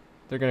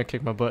 they're gonna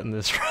kick my butt in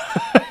this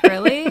ride.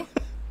 Really?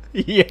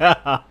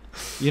 Yeah.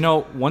 You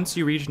know, once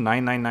you reach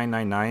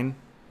 99999,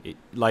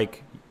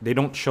 like they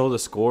don't show the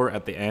score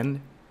at the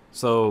end,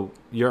 so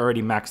you're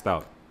already maxed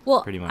out.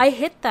 Well, Pretty much. I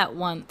hit that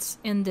once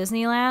in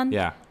Disneyland.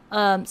 Yeah,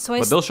 So I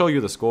but they'll show you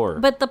the score.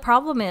 But the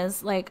problem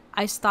is, like,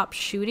 I stopped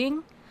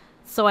shooting,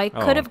 so I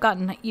could have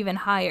gotten even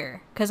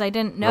higher because I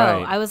didn't know.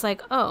 Right. I was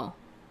like, oh,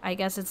 I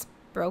guess it's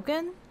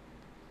broken.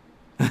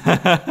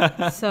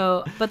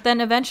 So, but then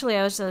eventually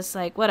I was just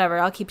like, whatever,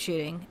 I'll keep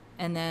shooting.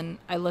 And then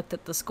I looked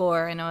at the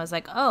score and I was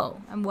like,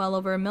 oh, I'm well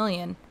over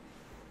 1,000,000.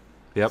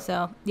 Yep.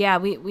 So yeah,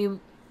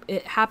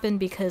 it happened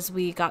because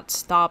we got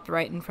stopped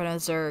right in front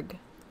of Zurg,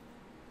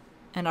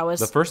 and I was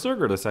The first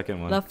Zurg or the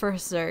second one? the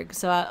first Zurg.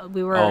 So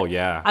we were. Oh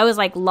yeah. I was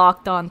like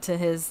locked onto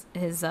his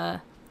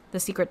the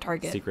secret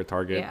target. Secret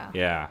target.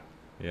 Yeah.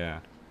 Yeah.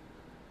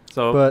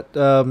 So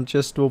But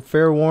just a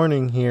fair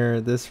warning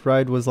here, this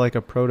ride was like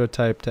a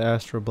prototype to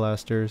Astro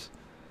Blasters.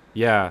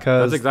 yeah,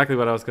 'cause- that's exactly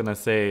what I was gonna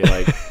say.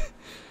 Like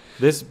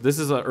This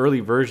is an early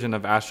version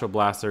of Astro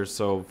Blaster.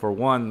 So for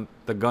one,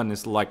 the gun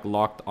is like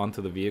locked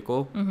onto the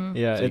vehicle.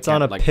 Yeah, So you it's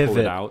on a can't, like, pull it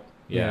pivot. out.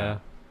 Yeah.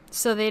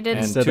 So they didn't.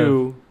 And Instead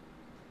two,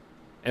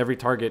 every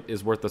target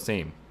is worth the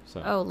same.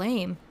 So Oh,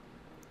 lame.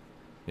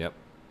 yep.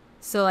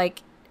 So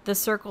like the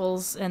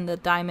circles and the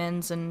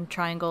diamonds and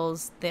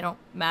triangles, they don't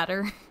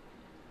matter.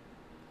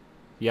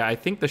 Yeah, I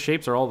think the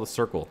shapes are all the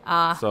circle.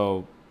 Ah.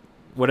 So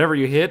whatever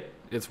you hit,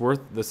 it's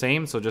worth the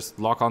same. So just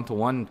lock onto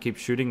one, keep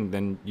shooting,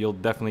 then you'll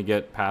definitely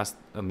get past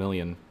 1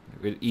 million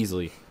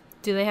easily.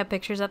 Do they have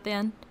pictures at the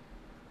end?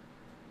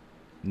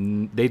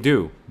 They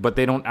do, but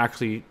they don't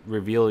actually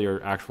reveal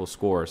your actual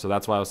score. So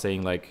that's why I was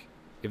saying, like,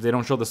 if they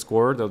don't show the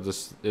score,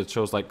 it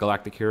shows like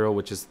Galactic Hero,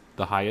 which is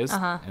the highest,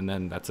 and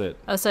then that's it.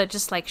 Oh, so it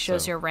just like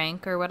shows So- your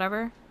rank or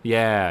whatever?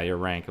 Yeah, your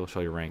rank. It'll show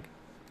your rank.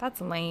 That's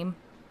lame.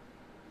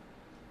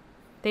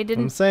 They I'm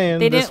didn't saying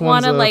they this didn't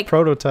one's wanna, a like,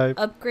 prototype.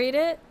 upgrade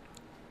it?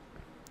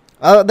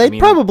 They I mean-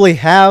 probably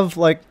have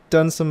like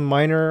done some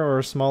minor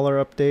or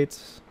smaller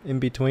updates in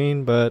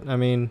between, but I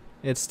mean,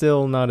 it's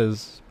still not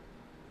as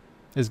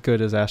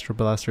good as Astro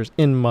Blasters,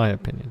 in my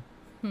opinion.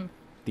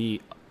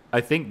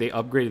 I think they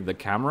upgraded the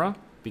camera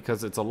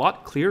because it's a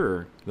lot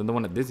clearer than the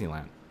one at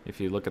Disneyland. If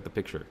you look at the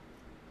picture,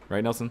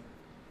 right, Nelson?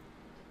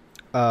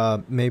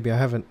 Maybe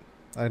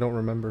I don't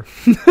remember.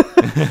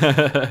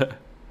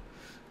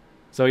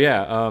 So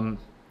yeah,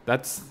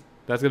 that's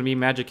gonna be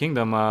Magic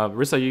Kingdom.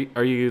 Rissa,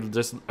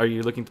 are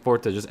you looking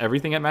forward to just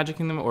everything at Magic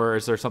Kingdom, or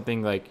is there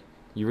something like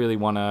you really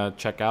want to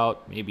check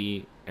out?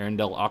 Maybe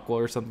Arendelle Aqua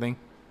or something.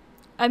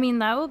 I mean,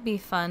 that would be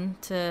fun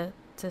to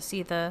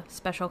see the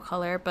special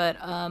color, but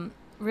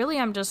really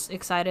I'm just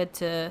excited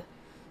to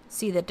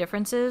see the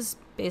differences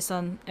based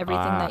on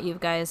everything that you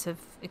guys have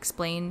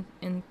explained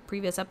in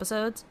previous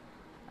episodes.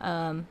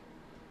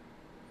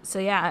 So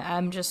yeah,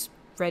 I'm just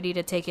ready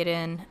to take it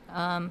in,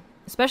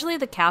 especially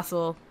the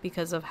castle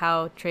because of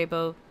how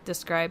Trebo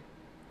described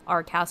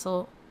our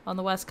castle on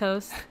the West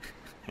Coast.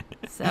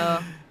 So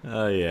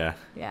Yeah.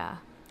 yeah.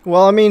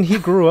 Well, I mean, he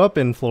grew up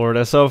in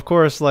Florida, so of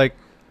course, like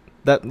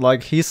that,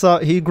 like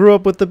he grew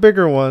up with the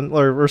bigger one,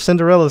 or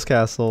Cinderella's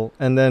castle,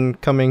 and then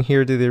coming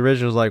here to the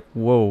original is like,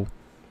 whoa.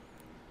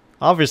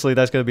 Obviously,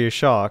 that's gonna be a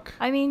shock.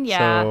 I mean,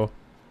 yeah. So,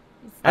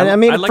 and I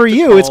mean, I like for to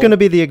you, it's call- gonna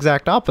be the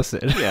exact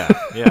opposite.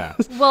 Yeah.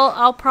 Well,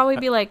 I'll probably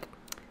be like,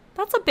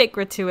 that's a bit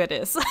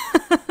gratuitous.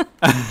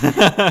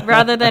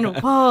 Rather than,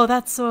 whoa,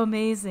 that's so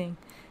amazing.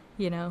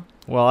 You know?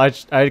 Well,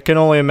 I can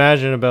only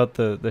imagine about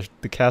the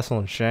castle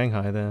in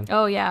Shanghai then.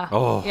 Oh, yeah.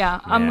 Oh,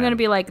 yeah. I'm man. going to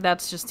be like,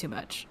 that's just too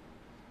much.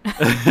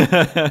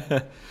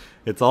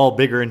 It's all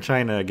bigger in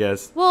China, I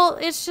guess. Well,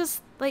 it's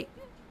just like,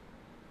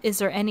 is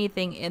there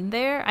anything in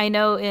there? I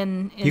know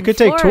in You could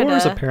Florida, take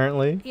tours,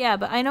 apparently. Yeah,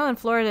 but I know in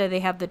Florida they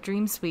have the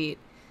Dream Suite.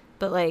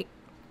 But like,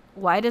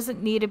 why does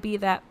it need to be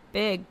that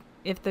big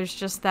if there's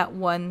just that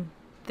one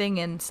thing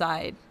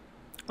inside?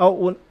 Oh,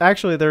 well,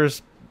 actually,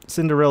 there's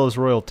Cinderella's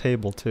Royal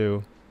Table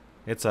too.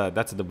 That's at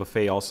the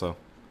buffet also.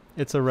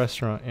 It's a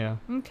restaurant, yeah.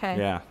 Okay.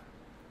 Yeah.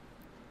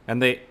 And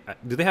do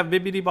they have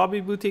Bibbidi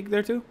Bobbidi Boutique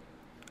there too?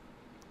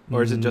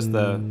 Or is it just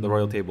the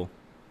Royal Table?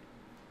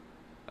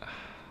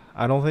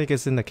 I don't think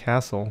it's in the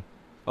castle.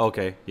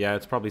 Okay, yeah,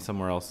 it's probably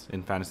somewhere else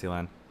in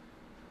Fantasyland.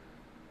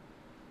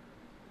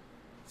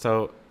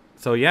 So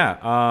yeah,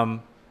 I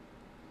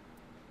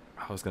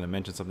was gonna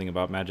mention something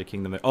about Magic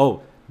Kingdom.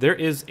 Oh, there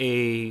is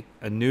a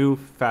new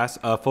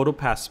photo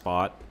pass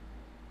spot.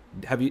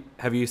 Have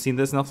you seen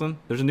this, Nelson?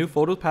 There's a new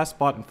photo pass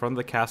spot in front of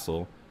the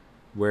castle,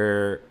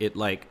 where it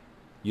like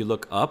you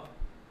look up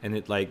and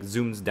it like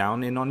zooms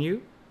down in on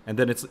you, and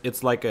then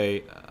it's like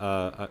they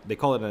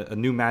call it a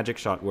new magic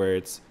shot where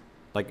it's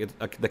like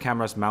the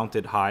camera's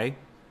mounted high,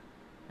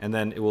 and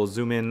then it will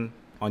zoom in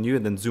on you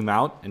and then zoom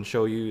out and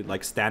show you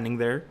like standing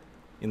there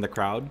in the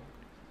crowd.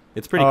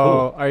 It's pretty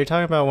cool. Are you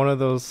talking about one of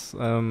those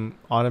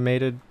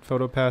automated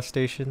PhotoPass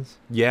stations?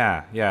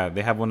 Yeah,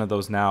 they have one of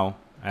those now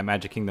at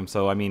Magic Kingdom.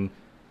 So I mean,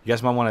 you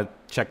guys might want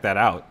to check that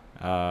out,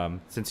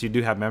 since you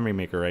do have Memory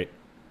Maker, right?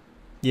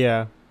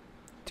 Yeah,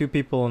 2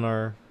 people in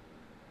our,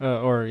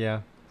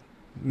 yeah.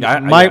 Yeah,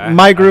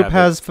 My group have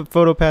has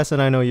PhotoPass,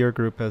 and I know your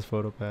group has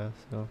PhotoPass.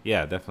 So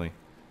Yeah, definitely.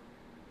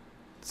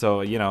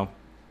 So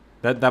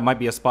that might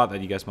be a spot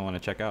that you guys might want to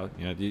check out.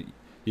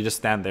 You just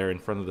stand there in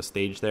front of the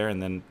stage there, and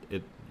then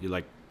you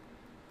like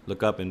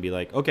look up and be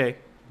like, okay,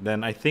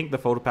 then I think the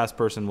PhotoPass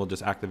person will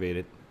just activate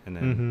it, and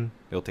then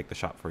it'll take the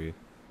shot for you.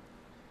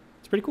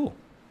 It's pretty cool.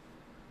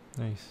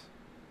 nice.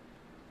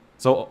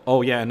 So,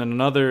 oh yeah, and then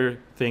another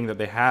thing that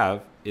they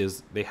have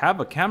is they have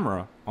a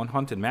camera on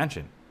Haunted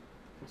Mansion.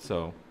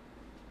 So,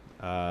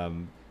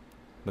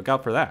 look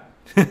out for that.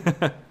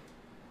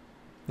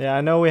 Yeah,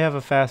 I know we have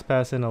a fast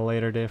pass in a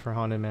later day for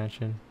Haunted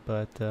Mansion,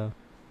 but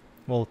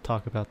we'll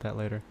talk about that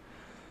later.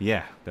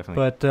 Yeah,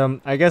 definitely.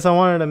 But I guess I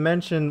wanted to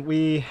mention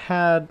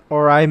I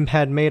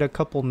had made a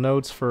couple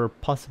notes for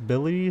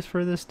possibilities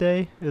for this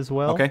day as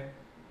well. Okay.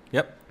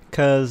 Yep.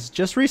 Because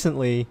just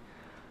recently,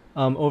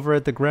 over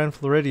at the Grand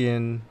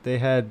Floridian, they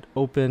had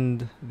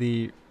opened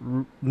the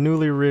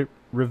newly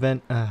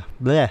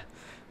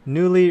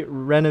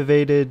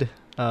renovated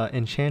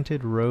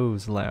Enchanted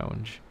Rose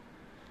Lounge.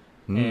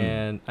 Mm.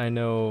 And I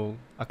know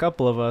a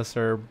couple of us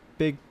are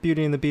big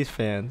Beauty and the Beast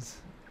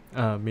fans,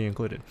 me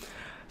included.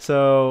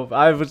 So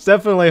I was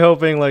definitely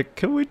hoping, like,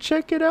 can we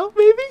check it out,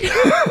 maybe?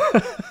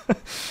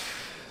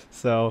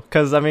 So,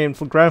 because, I mean,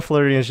 Grand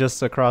Floridian is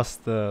just across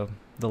the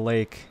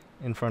lake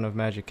in front of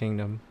Magic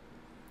Kingdom.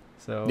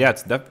 So Yeah,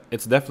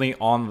 it's definitely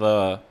on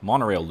the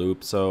monorail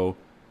loop. So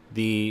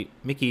the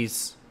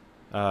Mickey's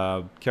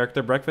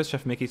character breakfast,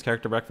 Chef Mickey's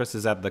character breakfast,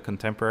 is at the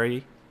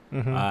Contemporary,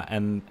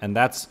 and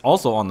that's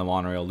also on the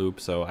monorail loop.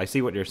 So I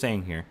see what you're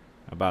saying here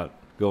about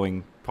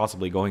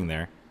possibly going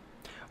there.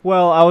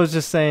 Well, I was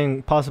just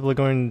saying possibly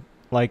going,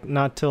 like,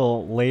 not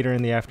till later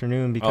in the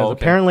afternoon because okay.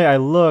 apparently I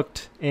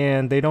looked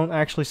and they don't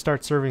actually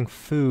start serving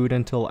food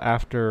until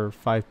after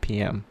 5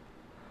 p.m.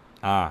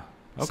 Ah,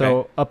 okay.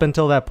 So up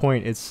until that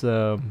point, it's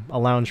a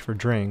lounge for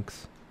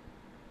drinks,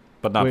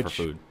 but not for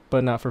food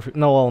but not for food.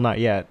 No, well, not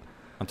yet.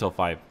 until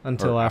 5.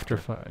 Until or after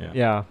 5. Yeah.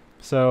 Yeah.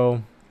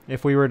 So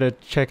if we were to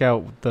check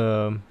out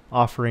the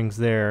offerings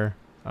there,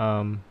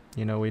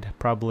 we'd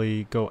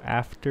probably go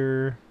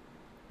after,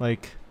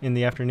 like, in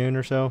the afternoon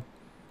or so.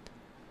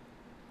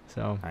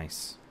 So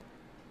Nice.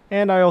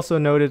 And I also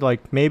noted,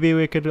 like, maybe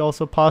we could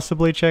also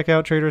possibly check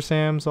out Trader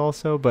Sam's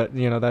also, but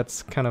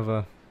that's kind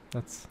of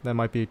that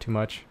might be too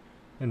much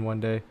in one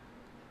day.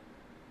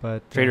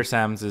 But Trader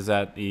Sam's is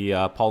at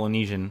the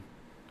Polynesian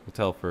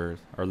Hotel for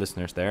our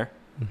listeners there.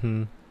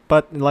 Mm-hmm.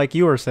 But like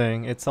you were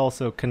saying, it's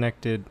also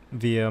connected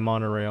via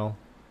monorail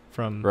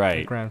from the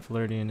Right. Grand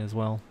Floridian as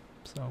well.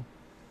 So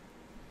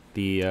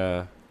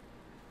The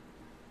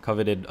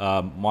coveted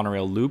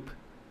monorail loop,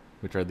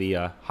 which are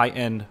the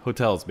high-end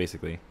hotels,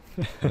 basically,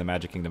 in the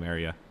Magic Kingdom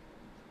area.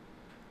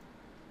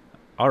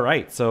 All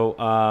right, so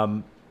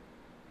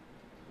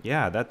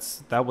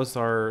that was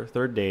our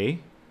third day,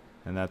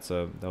 and that's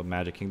the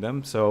Magic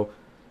Kingdom. So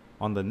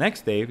on the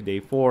next day, day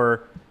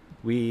 4,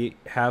 we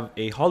have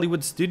a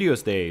Hollywood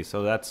Studios day.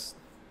 So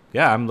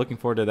I'm looking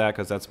forward to that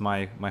because that's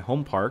my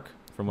home park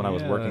from when I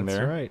was working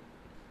there. That's right.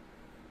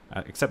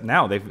 Except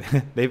now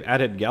they've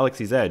added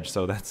Galaxy's Edge,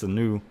 so that's a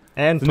new.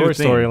 And It's a new Toy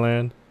Story thing.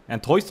 Land.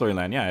 And Toy Story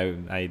Land, yeah,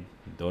 I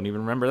don't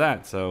even remember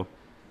that, so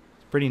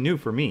it's pretty new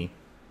for me.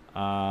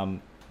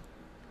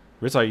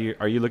 Riz, are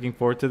you looking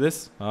forward to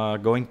this?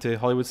 Going to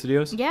Hollywood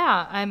Studios?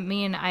 Yeah, I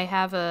mean, I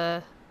have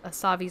a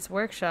Savi's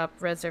Workshop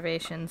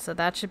reservation, so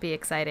that should be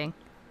exciting.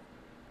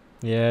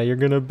 Yeah, you're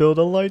gonna build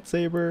a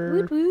lightsaber.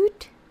 Woot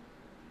woot.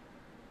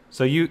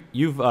 So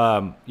you've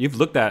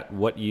looked at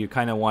what you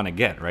kind of want to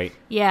get, right?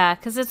 Yeah,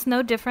 because it's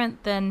no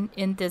different than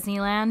in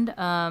Disneyland.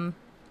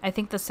 I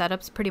think the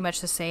setup's pretty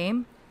much the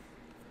same.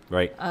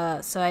 Right.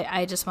 So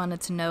I just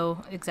wanted to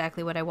know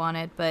exactly what I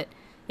wanted. But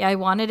yeah, I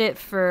wanted it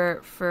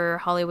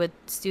for Hollywood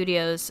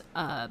Studios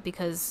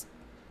because,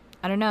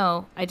 I don't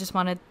know, I just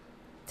wanted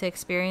to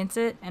experience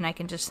it, and I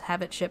can just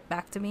have it shipped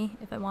back to me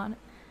if I want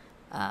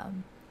it.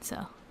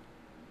 So.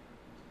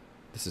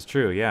 This is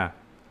true, yeah.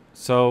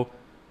 So,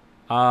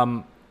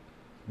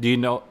 do you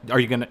know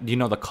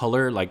the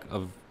color, like,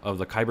 of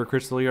the Kyber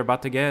crystal you're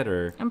about to get,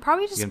 or I'm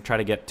probably you just gonna try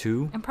to get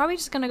 2? I'm probably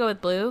just gonna go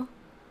with blue.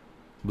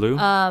 Blue?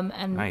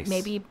 And Nice.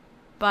 maybe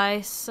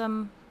buy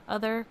some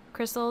other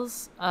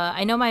crystals.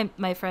 I know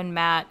my friend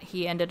Matt,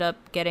 he ended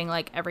up getting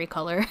like every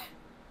color.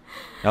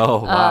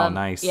 Oh, wow,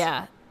 nice.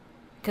 Yeah,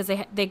 because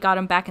they got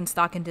him back in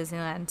stock in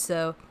Disneyland.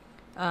 So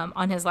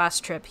on his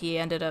last trip, he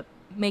ended up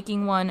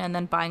making one and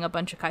then buying a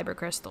bunch of Kyber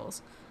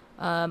crystals.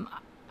 I'm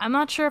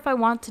not sure if I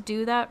want to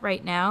do that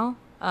right now,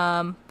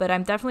 but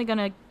I'm definitely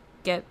gonna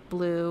get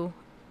blue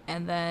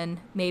and then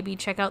maybe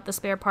check out the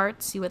spare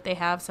parts, see what they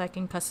have, so I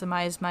can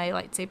customize my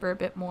lightsaber a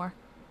bit more.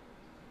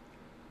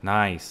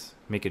 Nice.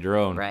 Make it your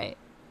own. Right.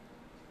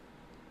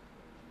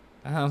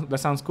 That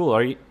sounds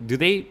cool. Do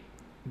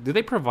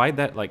they provide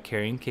that, like,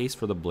 carrying case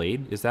for the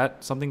blade? Is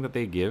that something that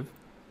they give?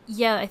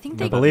 Yeah, I think I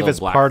they. believe little it's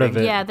black part of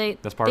thing? it. Yeah,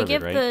 That's part they of it,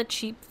 give right? the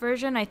cheap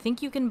version. I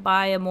think you can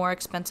buy a more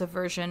expensive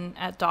version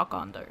at Doc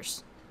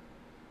Onders,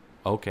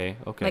 Okay.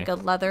 like a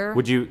leather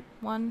Would you?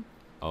 one.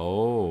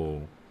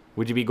 Oh,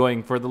 would you be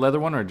going for the leather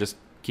one or just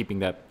keeping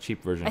that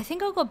cheap version? I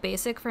think I'll go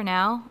basic for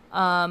now.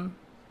 And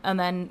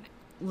then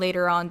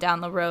later on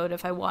down the road,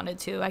 if I wanted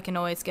to, I can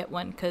always get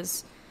one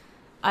because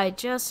I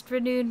just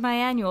renewed my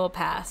annual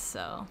pass.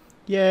 So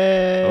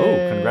Yay!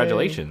 Oh,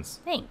 congratulations!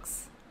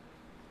 thanks.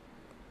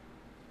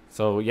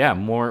 So yeah,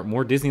 more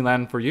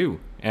Disneyland for you.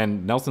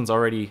 And Nelson's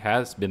already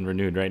has been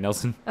renewed, right,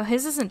 Nelson? Oh,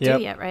 his isn't Yep.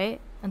 due yet, right?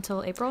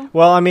 Until April.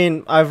 Well, I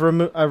mean, I've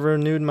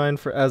renewed mine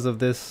for as of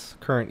this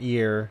current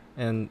year,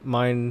 and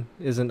mine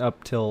isn't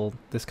up till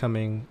this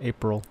coming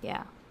April.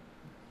 Yeah.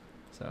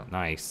 So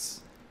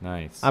Nice.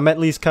 I'm at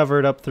least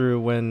covered up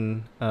through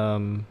when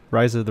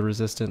Rise of the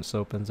Resistance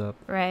opens up.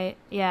 Right.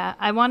 Yeah.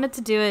 I wanted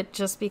to do it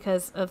just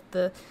because of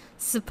the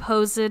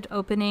supposed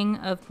opening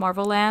of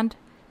Marvel Land.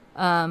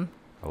 I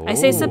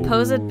say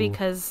supposed Oh.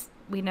 because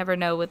we never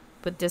know with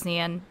Disney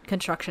and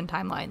construction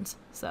timelines.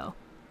 So,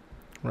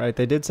 Right,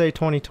 they did say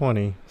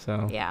 2020,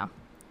 so yeah.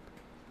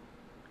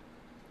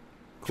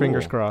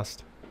 fingers Cool.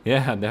 crossed.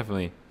 Yeah,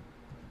 definitely.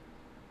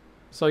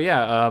 So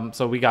yeah,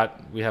 so we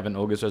have an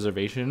August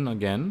reservation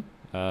again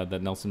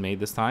that Nelson made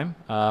this time,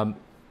 and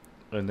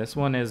this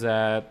one is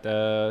at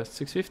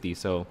 6:50,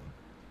 so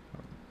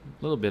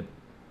a little bit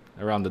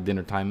around the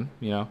dinner time,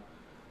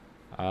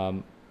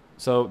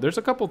 So there's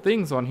a couple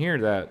things on here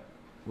that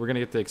we're gonna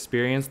get to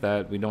experience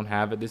that we don't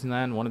have at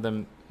Disneyland. One of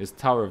them is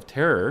Tower of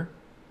Terror,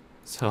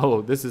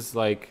 so this is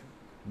like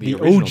the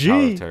original OG.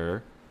 Tower of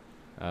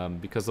Terror,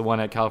 because the one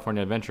at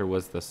California Adventure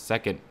was the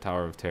second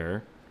Tower of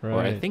Terror. Right.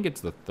 Or I think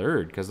it's the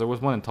third, because there was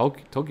one in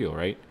Tokyo,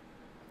 right?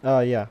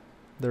 Yeah.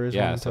 There is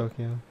Yeah, one in so-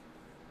 Tokyo.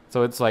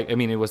 So it's like, I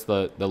mean, it was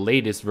the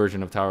latest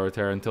version of Tower of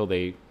Terror until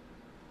they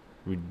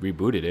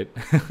rebooted it.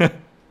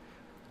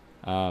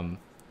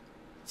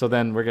 So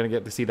then we're going to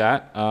get to see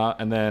that.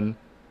 And then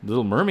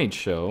Little Mermaid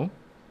show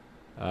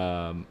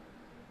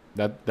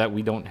that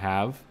we don't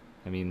have.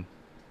 I mean,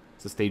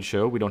 it's a stage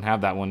show. We don't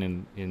have that one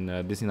in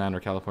Disneyland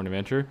or California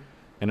Adventure.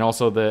 And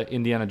also the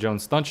Indiana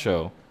Jones stunt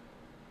show,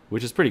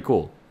 which is pretty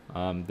cool.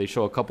 They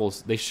show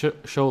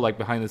show like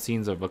behind the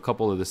scenes of a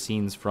couple of the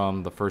scenes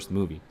from the first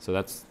movie.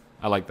 So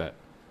I like that.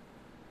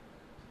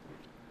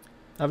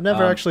 I've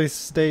never actually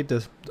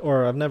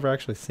I've never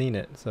actually seen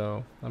it,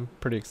 so I'm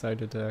pretty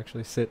excited to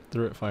actually sit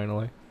through it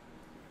finally.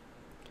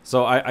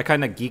 So I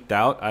kind of geeked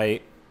out.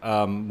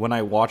 When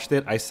I watched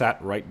it, I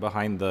sat right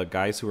behind the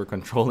guys who were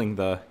controlling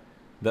the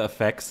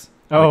effects,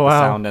 Oh, the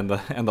wow. sound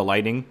and the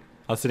lighting.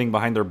 I was sitting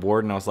behind their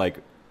board and I was like,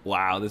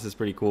 "Wow, this is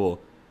pretty cool."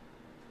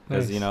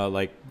 Because Nice.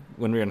 like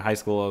when we were in high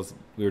school,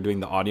 we were doing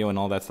the audio and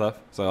all that stuff.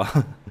 So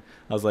I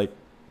was like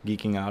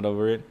geeking out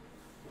over it.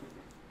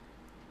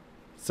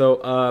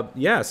 So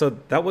yeah, so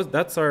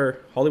that's our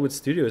Hollywood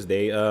Studios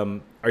Day.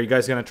 Are you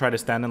guys gonna try to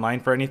stand in line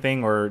for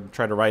anything or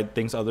try to ride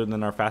things other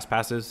than our fast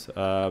passes?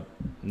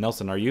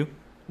 Nelson, are you?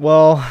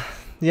 Well,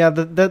 yeah,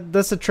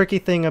 that's a tricky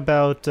thing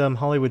about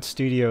Hollywood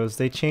Studios.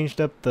 They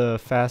changed up the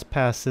fast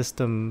pass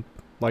system,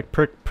 like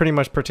pretty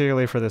much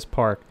particularly for this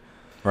park,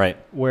 Right.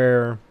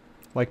 where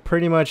like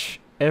pretty much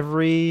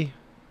every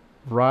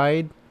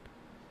ride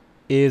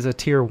is a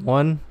tier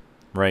 1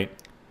 Right.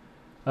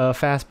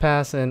 fast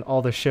pass, and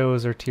all the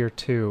shows are tier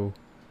 2.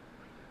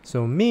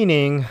 So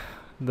meaning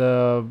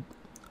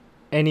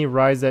any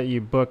rides that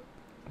you book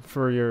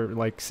for your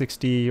like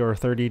 60 or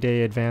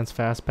 30-day advance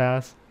fast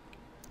pass,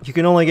 you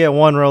can only get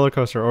one roller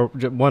coaster or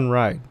one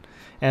ride,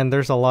 and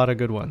there's a lot of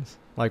good ones.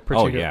 Like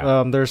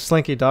yeah. There's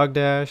Slinky Dog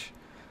Dash,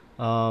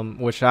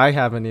 which I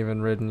haven't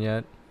even ridden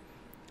yet.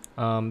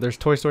 There's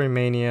Toy Story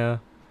Mania.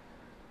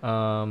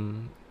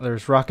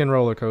 There's Rock and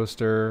Roller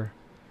Coaster.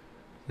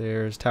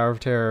 There's Tower of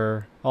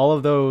Terror. All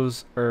of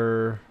those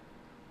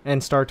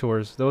and Star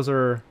Tours. Those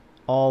are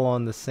all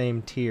on the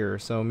same tier.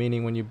 So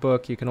meaning when you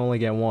book, you can only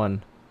get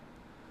one.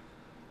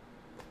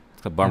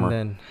 It's a bummer.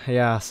 And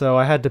then, so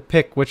I had to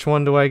pick which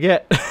one do I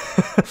get.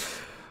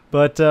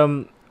 But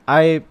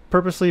I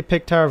purposely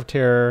picked Tower of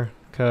Terror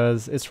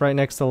because it's right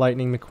next to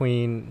Lightning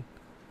McQueen.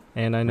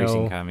 And I know,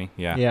 Racing Academy.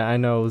 Yeah. yeah, I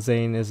know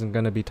Zane isn't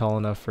going to be tall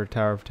enough for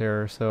Tower of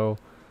Terror. So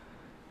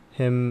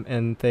him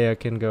and Thea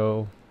can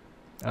go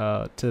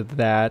to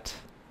that.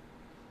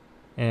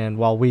 And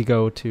while we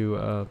go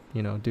to,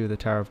 do the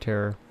Tower of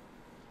Terror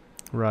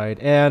ride.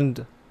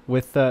 And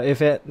with,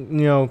 if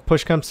it,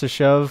 push comes to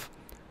shove,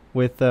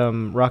 with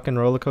Rock and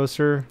Roller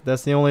Coaster,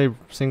 that's the only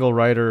single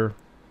ride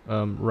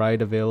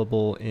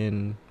available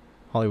in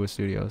Hollywood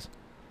Studios.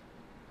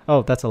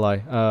 Oh, that's a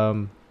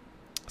lie.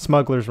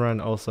 Smuggler's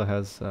Run also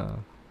has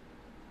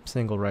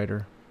single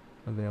rider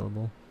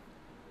available.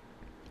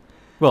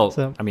 Well,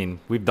 So- I mean,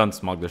 we've done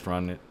Smuggler's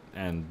Run,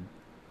 and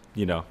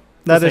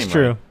That the is same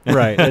true.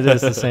 Right, it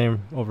is the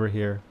same over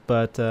here.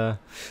 But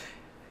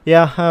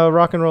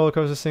Rock and Roller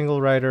Coaster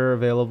single rider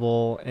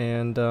available,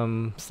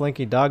 and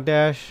Slinky Dog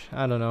Dash,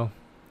 I don't know.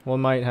 We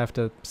might have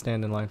to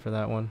stand in line for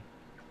that one.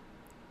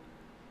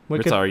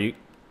 Ritz, are you?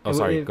 Oh,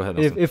 sorry. Go ahead.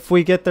 Nelson. If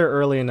we get there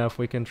early enough,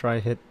 we can try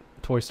hit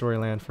Toy Story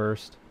Land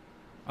first.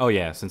 Oh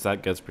yeah, since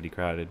that gets pretty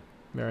crowded.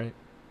 All right.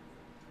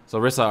 So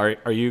Rissa,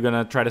 are you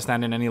gonna try to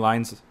stand in any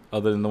lines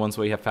other than the ones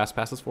where you have fast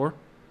passes for?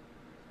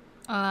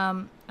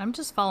 I'm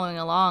just following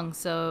along,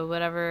 so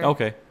whatever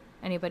Okay.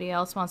 anybody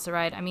else wants to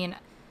ride. I mean,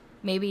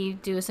 maybe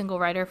do a single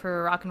rider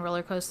for Rock and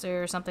Roller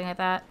Coaster or something like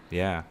that.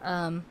 Yeah.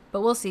 But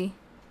we'll see.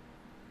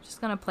 Just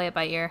gonna play it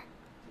by ear.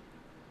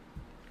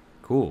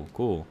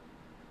 Cool.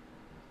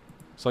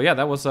 So yeah,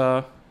 that was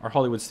our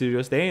Hollywood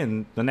Studios Day,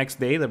 and the next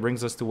day that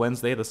brings us to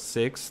Wednesday the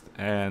 6th,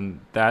 and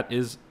that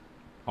is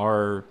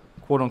our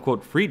quote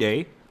unquote free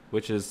day,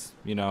 which is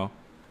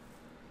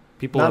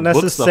people have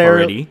booked stuff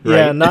already, right?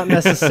 Yeah, not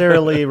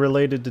necessarily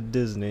related to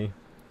Disney,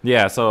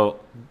 Yeah,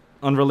 so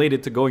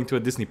unrelated to going to a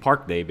Disney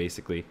park day,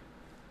 basically.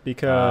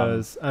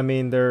 because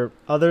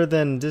other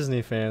than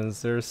Disney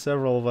fans, there's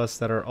several of us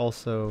that are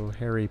also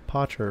Harry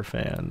Potter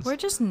fans. We're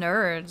just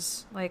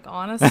nerds, like,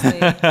 honestly.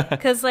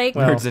 Because, like,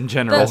 Well, Nerds in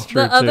general. That's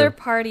true, the other too.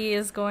 party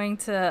is going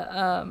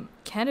to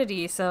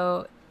Kennedy,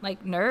 so,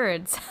 like,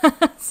 nerds.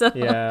 So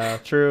Yeah,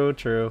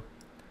 true.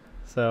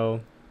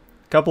 So,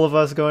 a couple of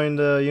us going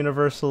to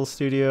Universal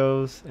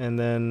Studios, and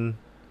then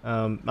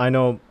I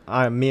know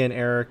me and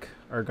Eric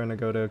are gonna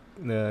go to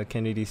the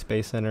Kennedy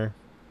Space Center.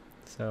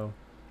 So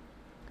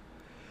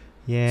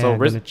yeah, So I'm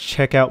gonna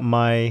check out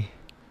my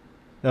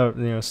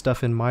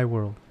stuff in my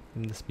world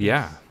in the space.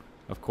 Yeah,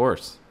 of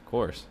course.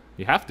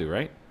 You have to,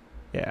 right?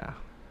 Yeah.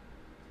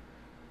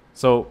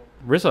 So,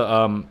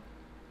 Rissa,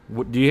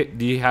 do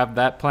you have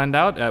that planned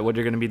out at what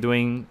you're going to be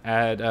doing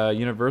at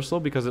Universal?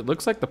 Because it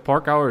looks like the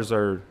park hours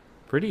are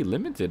pretty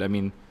limited. I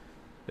mean,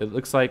 it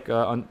looks like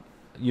on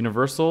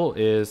Universal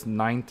is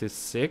 9 to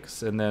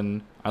 6, and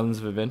then Islands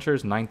of Adventure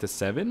is 9 to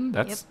 7.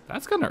 That's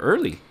kind of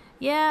early.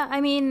 Yeah,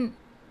 I mean,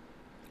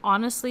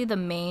 honestly, the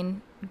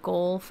main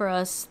goal for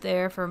us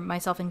there, for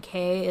myself and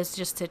Kay, is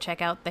just to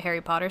check out the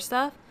Harry Potter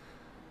stuff.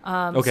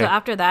 Okay. So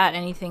after that,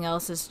 anything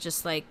else is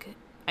just like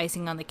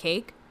icing on the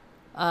cake.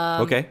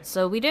 Okay.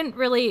 So we didn't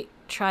really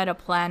try to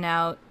plan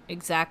out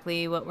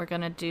exactly what we're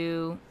gonna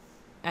do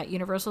at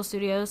Universal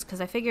Studios,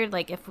 because I figured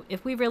like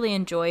if we really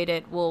enjoyed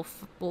it, we'll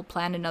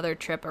plan another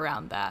trip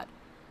around that.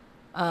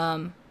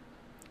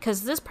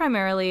 Because this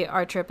primarily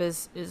our trip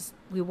is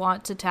we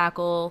want to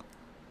tackle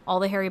all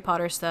the Harry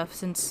Potter stuff,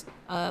 since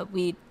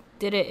we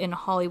did it in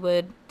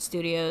Hollywood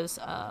Studios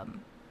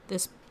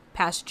this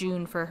past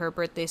June for her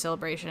birthday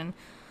celebration.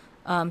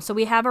 So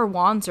we have our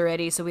wands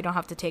already, so we don't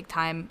have to take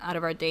time out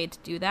of our day to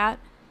do that.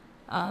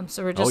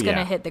 So we're just going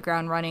to hit the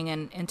ground running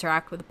and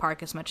interact with the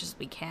park as much as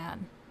we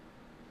can.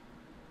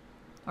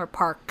 Or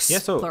parks,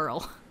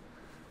 plural.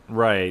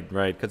 Right,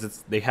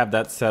 because they have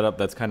that setup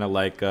that's kind of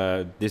like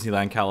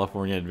Disneyland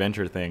California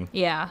Adventure thing.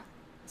 Yeah.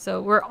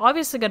 So we're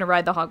obviously going to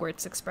ride the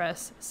Hogwarts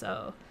Express,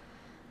 so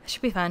it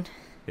should be fun.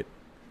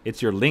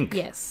 It's your link.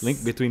 Yes.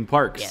 Link between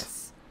parks.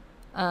 Yes.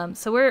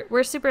 So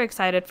we're super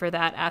excited for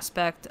that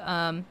aspect.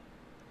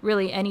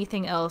 Really,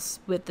 anything else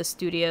with the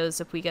studios,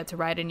 if we get to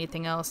ride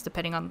anything else,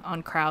 depending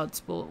on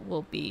crowds,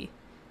 will be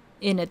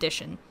in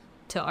addition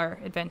to our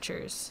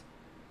adventures.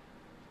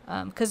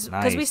 Because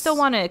we still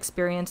want to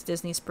experience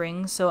Disney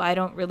Springs, so I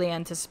don't really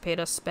anticipate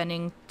us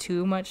spending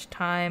too much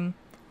time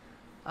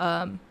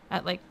at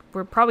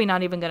we're probably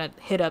not even going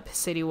to hit up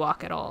City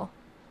Walk at all.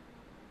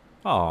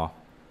 Oh,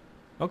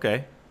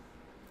 okay.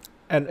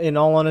 And in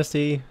all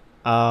honesty,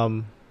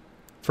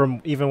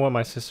 from even what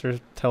my sister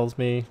tells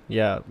me,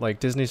 yeah, like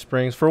Disney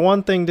Springs, for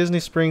one thing,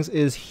 Disney Springs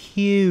is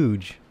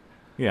huge.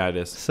 Yeah, it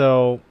is.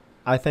 So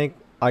I think,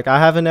 like, I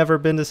haven't ever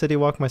been to City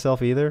Walk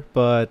myself either,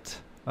 but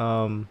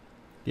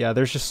yeah,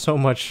 there's just so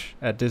much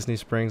at Disney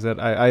Springs that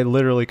I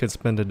literally could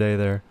spend a day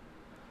there.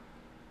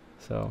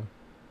 So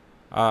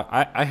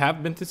I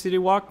have been to City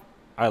Walk.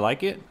 I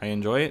like it. I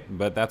enjoy it,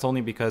 but that's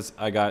only because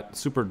I got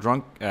super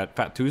drunk at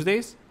Fat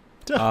Tuesdays.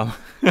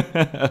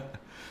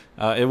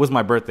 It was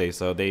my birthday,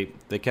 so they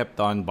kept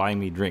on buying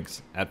me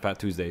drinks at Fat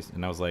Tuesdays,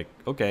 and I was like,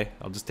 okay,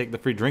 I'll just take the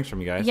free drinks from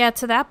you guys. Yeah,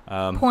 to that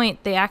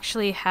point, they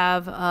actually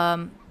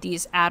have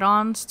these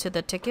add-ons to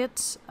the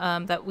tickets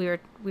that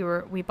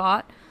we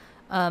bought.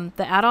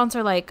 The add-ons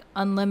are like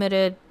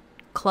unlimited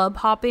club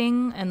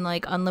hopping and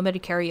like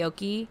unlimited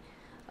karaoke,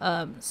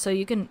 so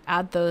you can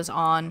add those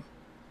on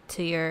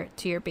to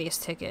your base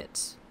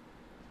tickets.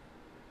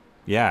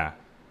 Yeah,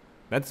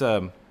 that's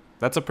a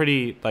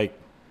pretty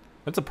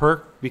that's a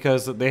perk,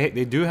 because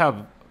they do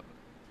have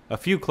a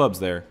few clubs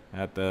there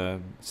at the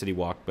City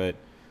Walk, but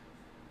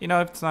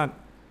it's not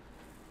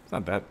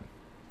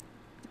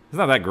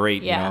that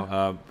great.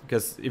 Yeah.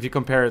 Because if you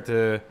compare it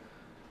to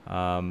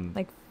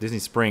like Disney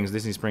Springs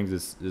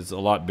is a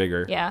lot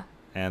bigger. Yeah.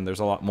 And there's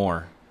a lot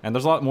more,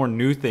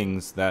 new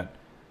things that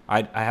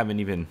I haven't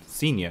even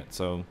seen yet,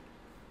 so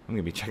I'm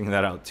gonna be checking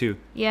that out too.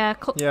 Yeah.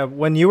 Yeah,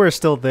 when you were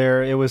still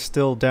there, it was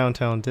still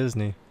downtown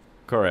Disney.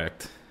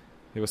 Correct.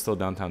 It was still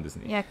downtown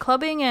Disney. Yeah,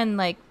 clubbing and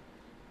like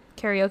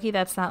karaoke,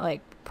 that's not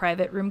like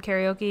private room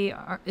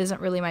karaoke,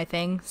 isn't really my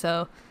thing.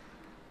 So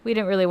we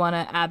didn't really want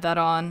to add that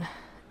on,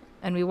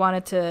 and we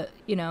wanted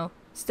to,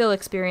 still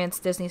experience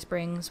Disney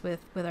Springs with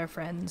our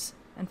friends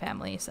and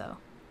family. So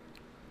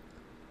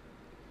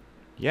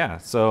yeah,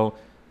 so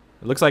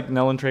it looks like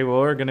Nell and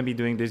Trevo are gonna be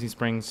doing Disney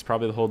Springs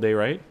probably the whole day,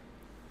 right?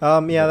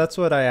 Yeah, that's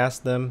what I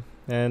asked them,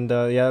 and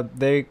yeah,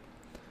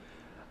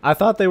 I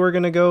thought they were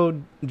gonna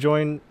go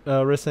join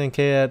Rissa and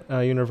Kay at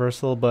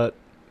Universal, but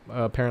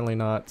apparently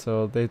not.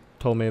 So they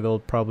told me they'll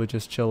probably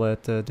just chill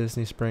at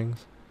Disney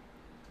Springs.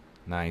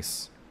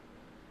 Nice.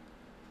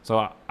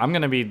 So I'm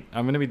gonna be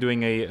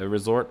doing a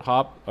resort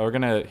hop. We're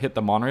gonna hit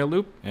the monorail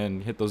loop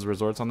and hit those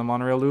resorts on the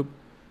monorail loop,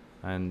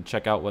 and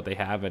check out what they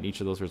have at each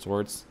of those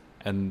resorts,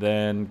 and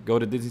then go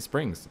to Disney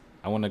Springs.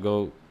 I want to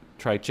go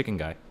try Chicken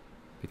Guy.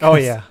 Oh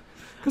yeah,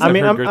 I've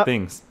heard good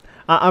things.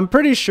 I'm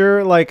pretty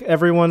sure like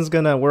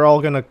we're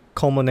all gonna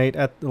culminate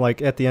at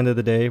the end of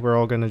the day. We're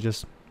all gonna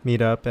just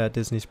meet up at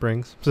Disney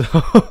Springs. So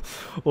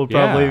we'll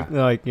probably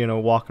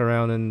walk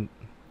around and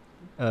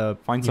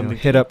find something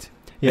hit up.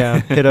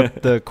 Yeah, hit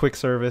up the quick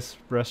service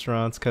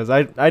restaurants, because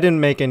I didn't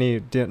make any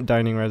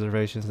dining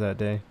reservations that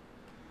day.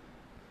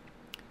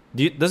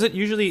 Does it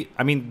usually?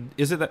 I mean,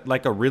 is it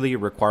like a really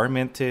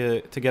requirement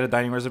to get a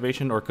dining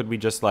reservation, or could we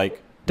just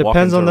like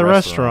depends on the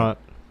restaurant?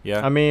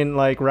 Yeah, I mean,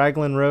 like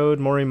Raglan Road,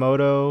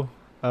 Morimoto,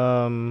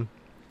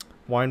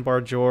 Wine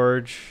Bar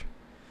George,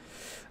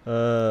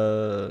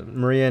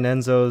 Maria and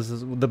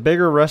Enzo's. The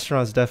bigger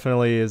restaurants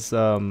definitely is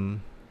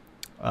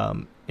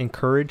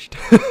encouraged.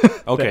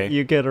 Okay. That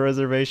you get a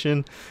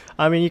reservation.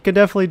 I mean, you could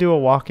definitely do a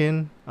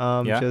walk-in.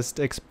 Yeah. Just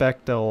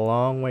expect a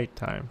long wait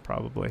time,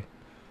 probably.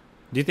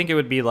 Do you think it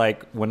would be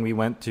like when we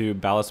went to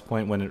Ballast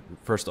Point when it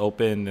first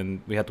opened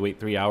and we had to wait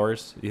 3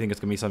 hours? Do you think it's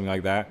gonna be something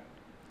like that?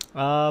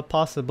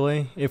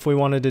 Possibly if we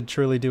wanted to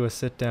truly do a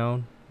sit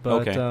down.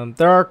 But Okay.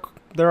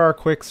 there are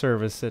quick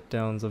service sit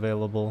downs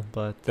available.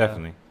 But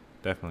Definitely.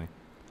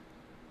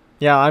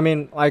 yeah, I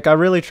mean, like I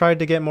really tried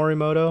to get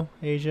Morimoto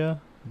Asia,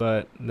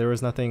 but there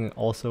was nothing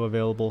also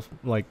available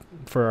like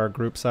for our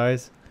group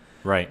size.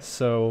 Right.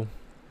 So,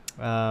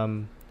 but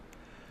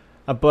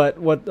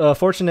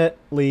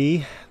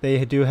fortunately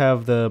they do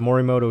have the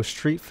Morimoto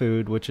street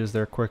food, which is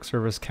their quick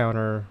service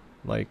counter,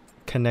 like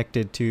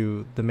connected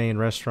to the main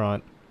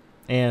restaurant,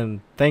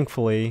 and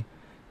thankfully,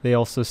 they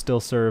also still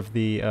serve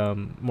the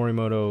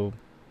Morimoto,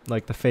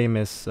 like the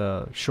famous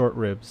short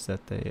ribs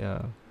that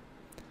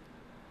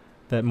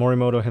that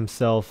Morimoto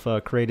himself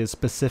created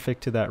specific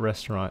to that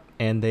restaurant,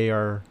 and they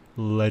are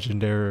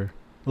legendary.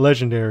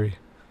 Legendary,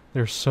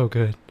 they're so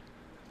good.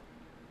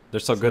 They're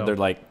so good. So- They're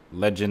like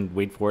legend.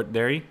 Wait for it,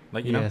 dairy.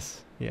 Like you know.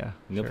 Yes, yeah.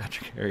 Neil sure.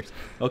 Patrick Harris.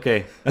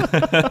 Okay.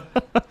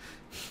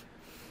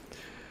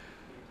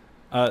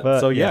 But,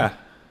 so yeah. yeah,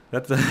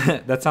 that's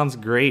that sounds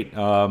great.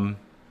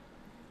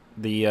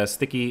 The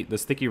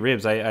sticky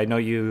ribs. I know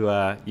you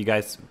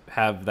guys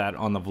have that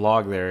on the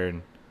vlog there,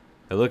 and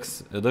it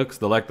looks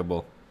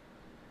delectable.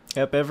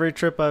 Yep, every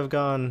trip I've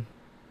gone,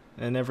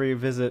 and every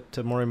visit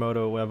to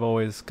Morimoto, I've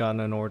always gotten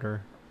an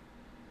order.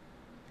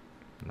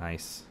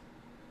 Nice.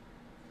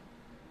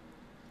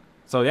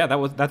 So yeah,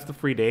 that's the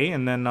free day,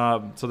 and then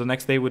so the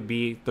next day would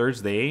be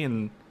Thursday,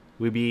 and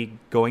we'd be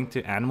going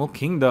to Animal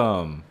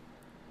Kingdom.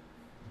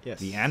 Yes.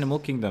 The Animal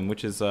Kingdom,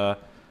 which is the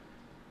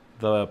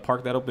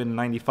park that opened in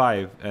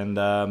 '95,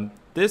 and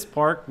this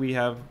park we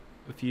have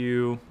a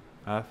few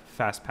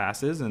fast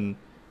passes, and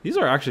these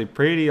are actually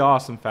pretty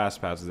awesome fast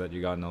passes that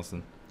you got,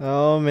 Nelson.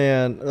 Oh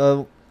man,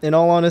 in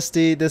all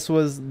honesty, this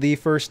was the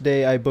first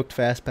day I booked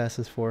fast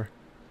passes for.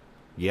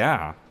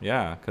 Yeah,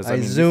 because I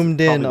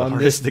zoomed in on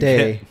this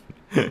day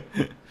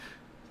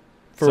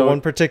for So-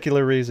 one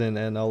particular reason,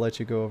 and I'll let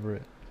you go over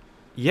it.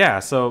 Yeah,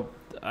 so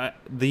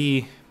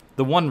the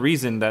one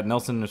reason that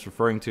Nelson is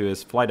referring to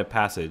is Flight of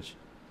Passage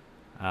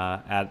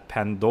at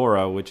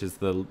Pandora, which is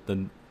the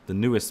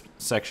newest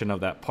section of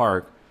that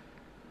park,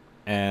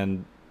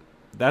 and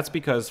that's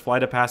because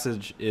Flight of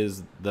Passage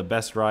is the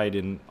best ride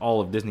in all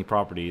of Disney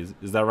properties.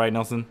 Is that right,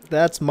 Nelson?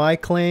 That's my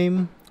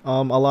claim.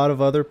 A lot of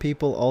other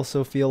people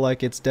also feel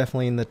like it's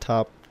definitely in the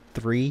top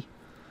 3.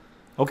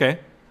 Okay.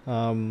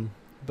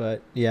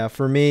 But yeah,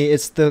 for me,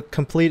 it's the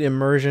complete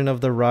immersion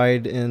of the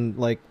ride, and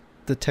like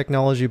the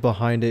technology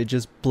behind it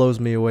just blows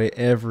me away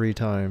every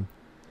time.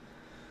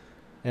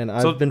 And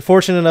So- I've been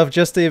fortunate enough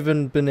just to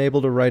even been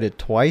able to ride it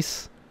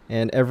twice,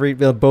 and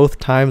both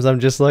times I'm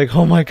just like,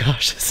 oh my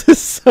gosh, this is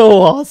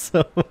so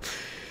awesome.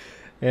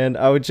 And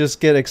I would just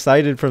get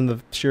excited from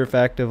the sheer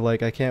fact of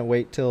like, I can't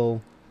wait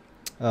till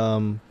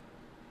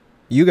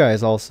you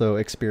guys also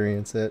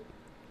experience it.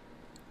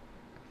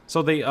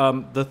 So the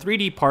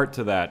 3D part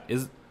to that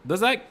is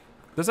does that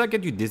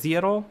get you dizzy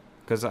at all?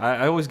 Because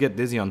I always get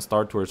dizzy on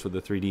Star Tours with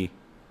the 3D.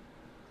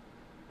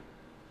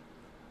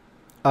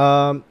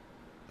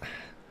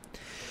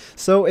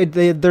 So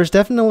there's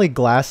definitely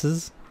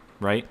glasses.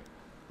 Right.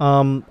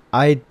 For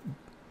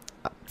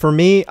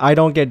me, I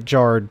don't get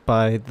jarred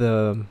by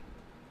the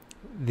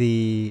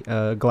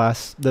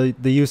glass, the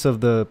use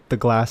of the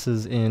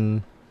glasses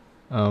in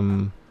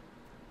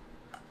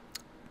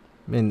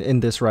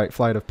this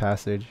Flight of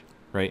Passage.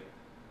 Right.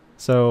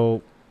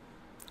 So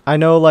I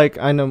know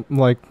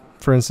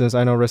for instance,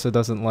 I know Rissa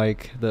doesn't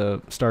like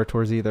the Star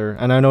Tours either,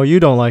 and I know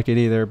you don't like it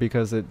either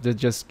because it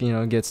just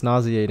gets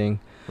nauseating.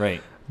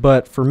 Right.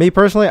 But for me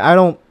personally, I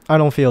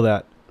don't feel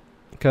that,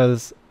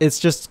 because it's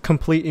just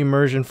complete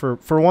immersion. For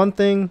one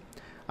thing,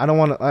 I don't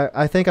want to.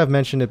 I think I've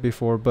mentioned it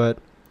before, but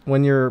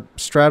when you're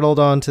straddled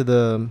onto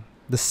the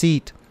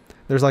seat,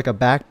 there's like a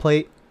back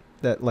plate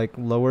that like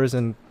lowers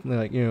and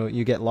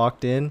you get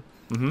locked in.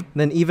 Mm-hmm.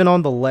 Then even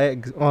on the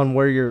legs, on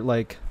where you're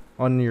like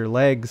on your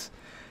legs,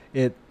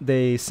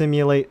 they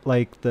simulate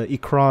like the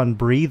Ikran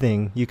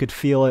breathing. You could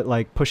feel it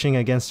like pushing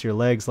against your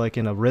legs like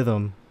in a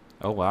rhythm.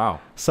 Oh wow.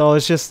 So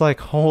it's just like,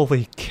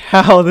 holy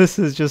cow, this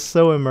is just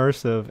so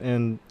immersive,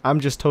 and I'm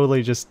just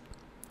totally just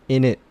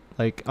in it.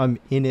 Like I'm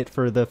in it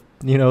for the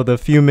the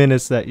few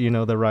minutes that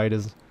the ride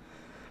is,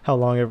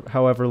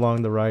 however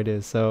long the ride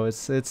is. So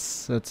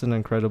it's an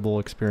incredible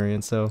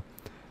experience. So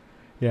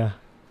yeah,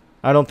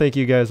 I don't think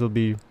you guys will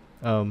be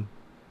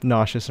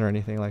nauseous or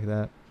anything like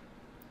that.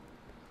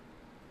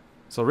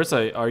 So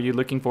Rissa, are you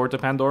looking forward to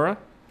Pandora?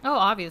 Oh,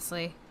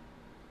 obviously.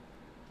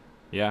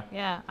 Yeah.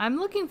 Yeah, I'm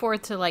looking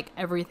forward to like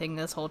everything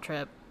this whole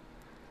trip.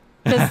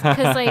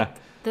 Because like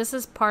this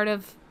is part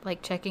of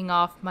like checking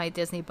off my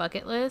Disney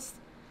bucket list.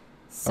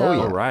 So Oh,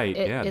 yeah. Right.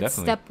 Yeah, it's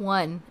definitely. step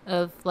 1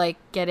 of like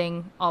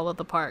getting all of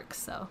the parks.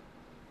 So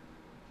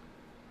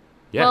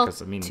Yeah, well,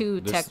 because I mean, two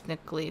there's-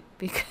 technically,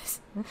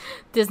 because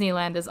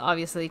Disneyland is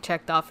obviously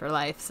checked off for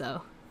life.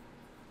 So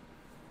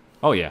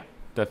Oh yeah,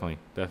 definitely,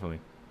 definitely.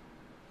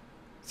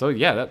 So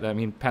yeah, I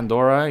mean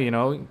Pandora, you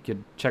know, you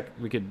could check.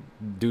 We could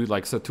do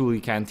like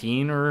Satuli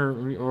Canteen or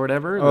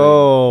whatever.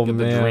 Oh, get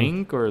the man.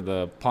 drink or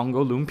the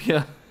Pongo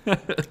Lumpia.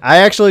 I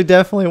actually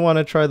definitely want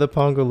to try the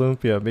Pongo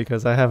Lumpia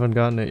because I haven't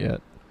gotten it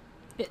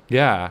yet.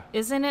 Yeah,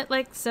 isn't it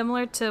like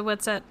similar to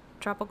what's at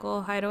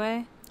Tropical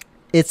Hideaway?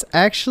 It's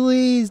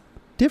actually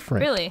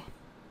different. Really?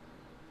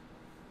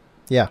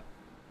 Yeah.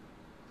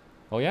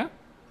 oh yeah.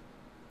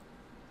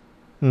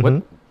 Mhm.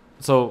 What?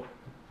 So,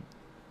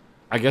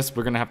 I guess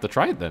we're gonna have to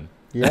try it then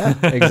Yeah,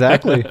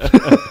 exactly.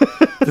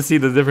 to see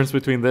the difference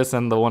between this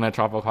and the one at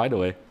Tropical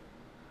Hideaway.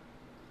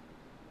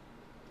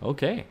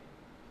 Okay.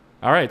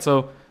 All right.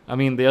 So, I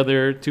mean, the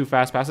other two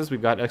fast passes,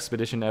 we've got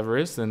Expedition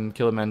Everest and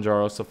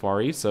Kilimanjaro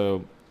Safari.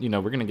 So, you know,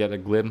 we're gonna get a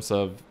glimpse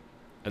of.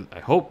 I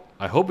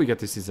hope we get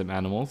to see some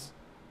animals.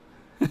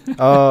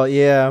 Oh,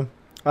 yeah.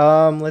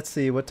 Let's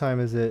see. What time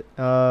is it?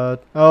 2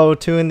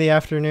 in the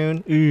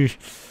afternoon. Eesh.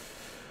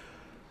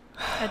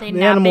 Are they The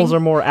napping? animals are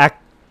more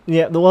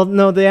Yeah, well,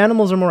 no, the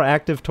animals are more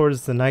active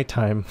towards the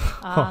nighttime.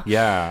 Ah.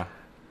 Yeah.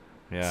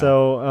 Yeah.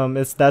 So,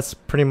 that's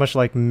pretty much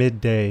like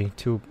midday.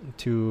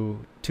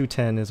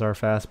 2:10 is our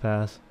fast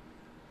pass.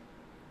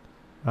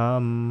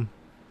 Well,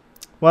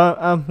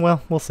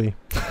 we'll see.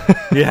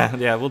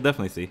 yeah, we'll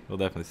definitely see. We'll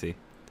definitely see.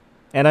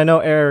 And I know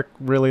Eric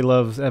really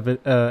loves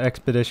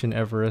Expedition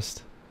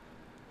Everest.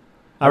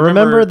 I remember-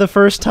 remember the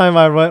first time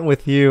I went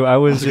with you, I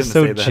was was just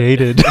gonna so say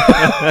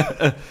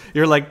that. jaded.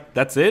 You're like,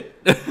 that's it?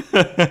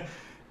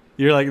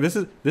 You're like, this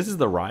is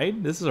the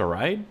ride? This is a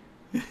ride?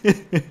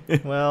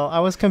 Well, I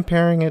was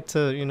comparing it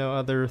to,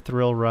 other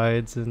thrill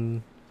rides,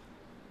 and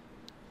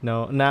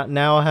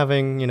now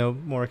having,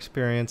 more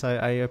experience,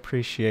 I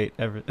appreciate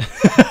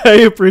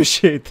I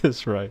appreciate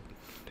this ride.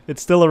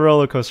 It's still a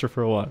roller coaster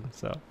for one,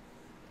 so.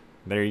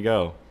 There you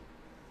go.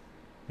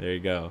 There you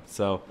go.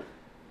 So,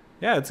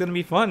 yeah, it's gonna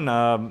be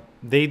fun.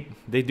 They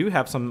do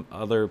have some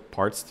other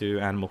parts to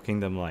Animal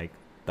Kingdom, like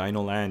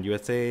Dino Land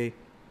USA.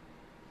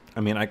 I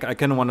mean, I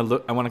kind of want to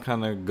look. I want to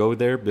kind of go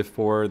there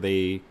before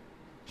they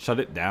shut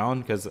it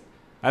down, because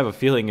I have a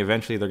feeling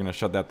eventually they're gonna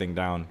shut that thing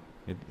down.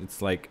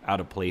 It's like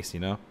out of place, you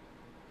know.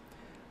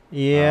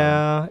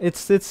 Yeah,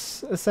 it's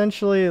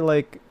essentially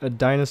like a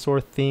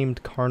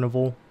dinosaur-themed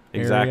carnival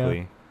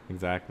area.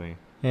 Exactly.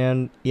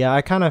 And yeah,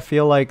 I kind of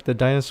feel like the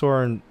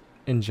dinosaur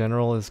in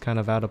general is kind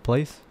of out of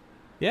place.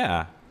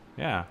 Yeah.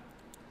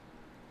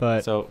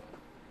 But So,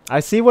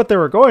 I see what they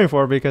were going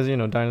for because,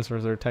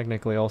 dinosaurs are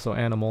technically also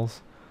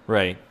animals.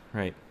 right.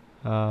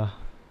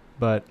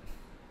 But,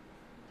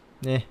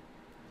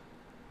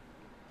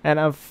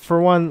 And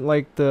for one,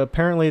 like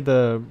apparently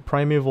the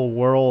Primeval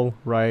Whirl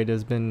ride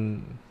has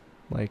been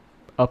like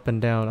up and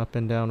down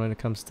when it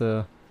comes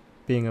to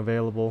being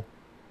available.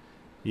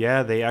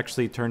 Yeah, they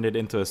actually turned it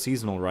into a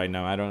seasonal ride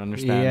now. I don't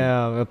understand.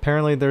 Yeah,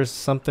 apparently there's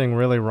something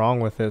really wrong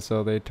with it,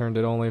 so they turned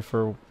it only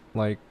for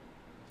like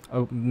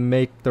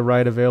make the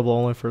ride available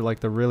only for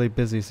like the really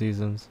busy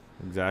seasons.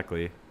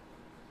 Exactly.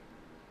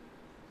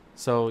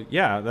 So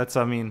yeah, that's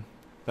gonna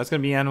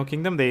be Animal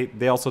Kingdom.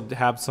 They also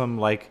have some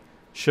like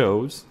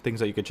shows, things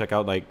that you could check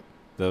out, like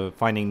the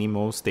Finding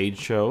Nemo stage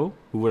show.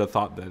 Who would have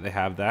thought that they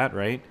have that,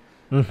 right?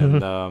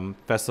 And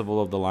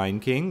Festival of the Lion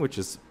King, which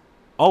is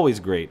always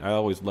great. I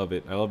always love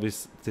it. I love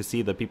to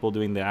see the people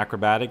doing the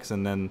acrobatics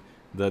and then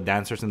the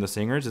dancers and the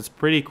singers. It's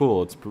pretty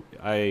cool.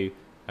 I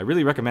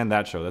really recommend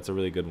that show. That's a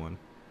really good one.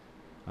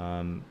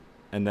 And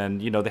then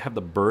they have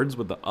the birds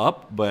with the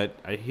up, but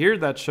I hear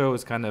that show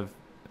is kind of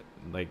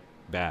like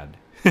bad.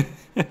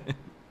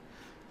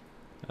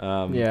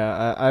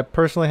 Yeah, I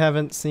personally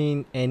haven't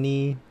seen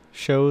any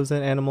shows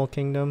in Animal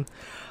Kingdom.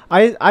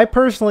 I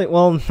personally,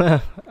 well,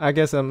 I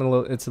guess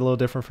it's a little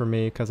different for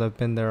me because I've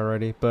been there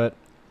already, but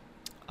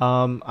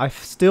I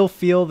still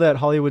feel that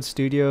Hollywood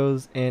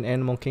Studios and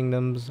Animal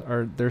Kingdoms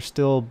they're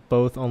still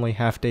both only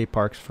half-day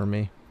parks for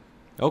me.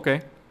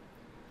 Okay.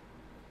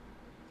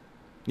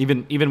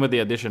 Even with the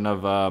addition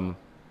of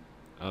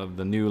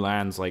the new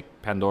lands like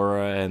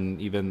Pandora, and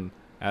even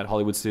at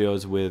Hollywood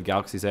Studios with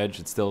Galaxy's Edge,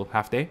 it's still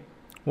half day.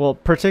 Well,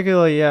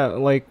 particularly, yeah,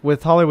 like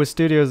with Hollywood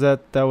Studios,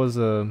 that was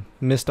a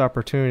missed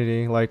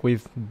opportunity, like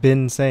we've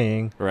been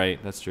saying, Right,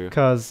 that's true.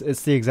 because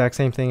it's the exact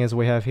same thing as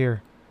we have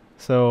here.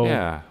 So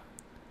Yeah.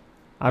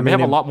 I We mean,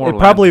 have a lot more it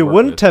land probably to work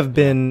wouldn't with. have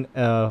been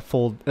a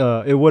full.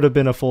 It would have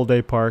been a full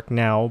day park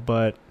now,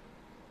 but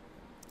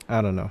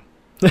I don't know.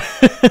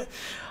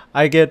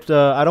 I get.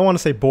 I don't want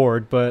to say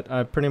bored, but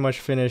I pretty much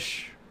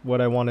finish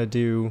what I want to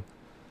do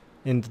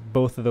in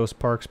both of those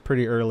parks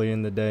pretty early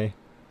in the day.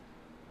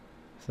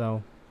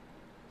 So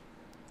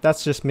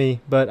that's just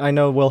me. But I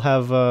know we'll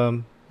have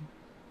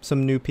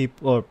some new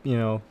people, or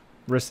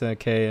Rissa and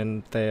Kay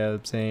and Thea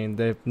saying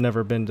they've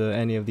never been to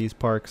any of these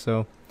parks,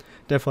 so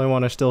definitely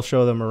want to still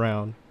show them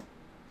around.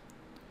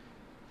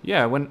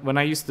 Yeah, when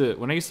I used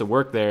to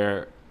work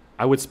there,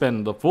 I would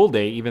spend the full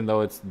day, even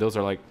though those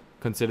are like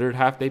considered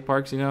half day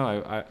parks.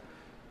 I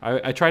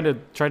try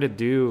to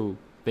do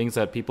things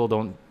that people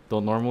don't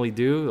don't normally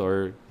do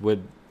or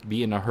would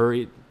be in a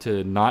hurry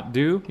to not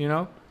do,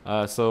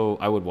 so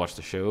I would watch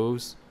the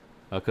shows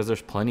because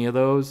there's plenty of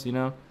those,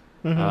 and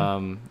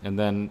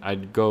then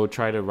I'd go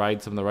try to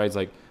ride some of the rides.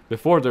 Like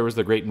before there was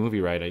the Great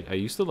Movie Ride. I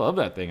used to love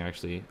that thing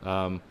actually,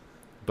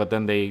 but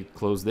then they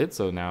closed it,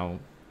 so now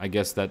I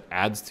guess that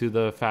adds to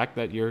the fact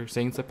that you're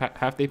saying it's a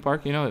half-day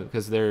park,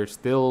 because they're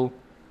still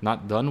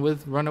not done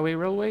with Runaway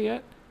Railway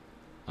yet.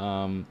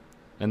 And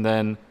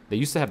then they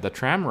used to have the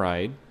tram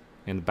ride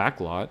in the back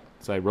lot,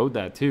 so I rode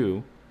that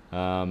too.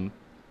 And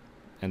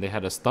they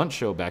had a stunt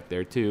show back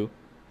there too.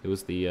 It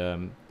was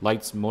the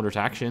Lights, Motors,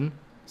 Action.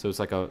 So it's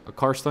like a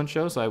car stunt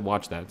show, so I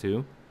watched that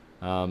too.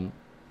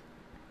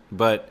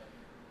 But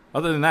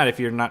other than that, if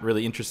you're not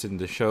really interested in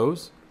the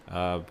shows,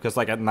 because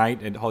like at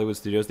night at Hollywood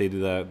Studios, they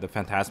do the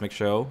Fantasmic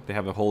show. They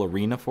have a whole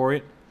arena for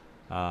it.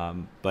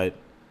 But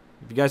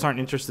if you guys aren't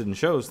interested in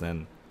shows,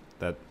 then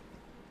that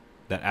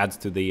adds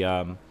to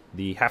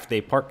the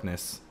half-day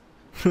parkness.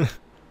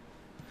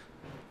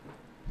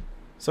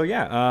 So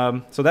yeah,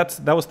 so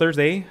that was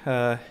Thursday,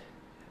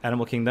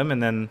 Animal Kingdom,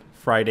 and then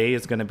Friday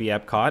is going to be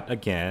Epcot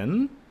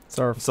again. It's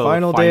our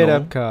final day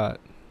at Epcot.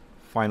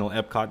 Final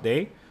Epcot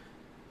day.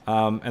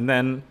 And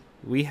then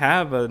we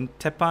have a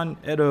Teppan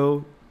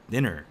Edo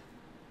dinner.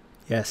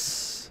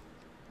 Yes.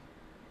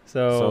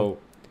 So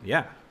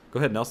yeah, go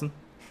ahead, Nelson.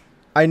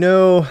 I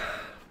know,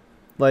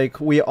 like,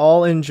 we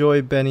all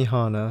enjoy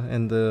Benihana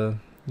and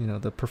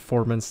the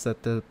performance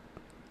that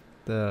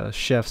the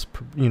chefs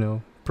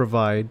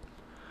provide,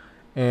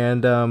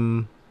 and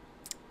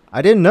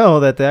I didn't know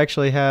that they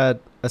actually had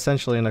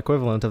essentially an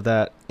equivalent of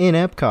that in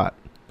Epcot.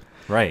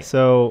 Right.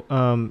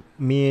 So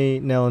me,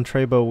 Nell, and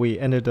Trebo, we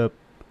ended up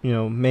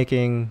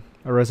making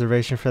a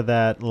reservation for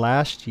that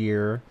last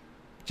year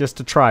just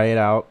to try it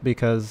out,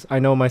 because I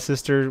know my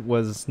sister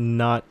was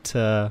not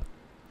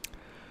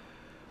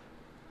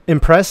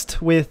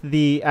impressed with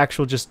the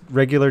actual just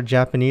regular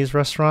Japanese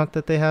restaurant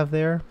that they have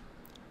there.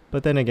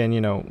 But then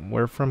again,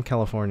 we're from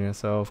California,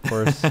 so of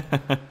course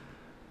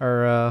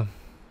our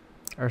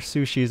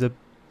sushi is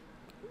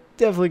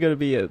definitely going to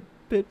be a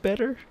bit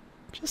better,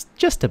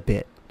 just a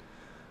bit.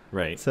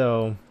 Right.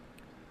 So,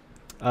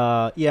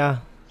 yeah,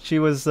 she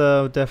was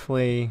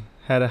definitely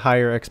had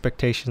higher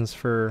expectations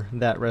for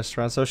that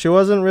restaurant. So she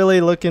wasn't really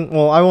looking.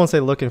 Well, I won't say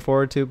looking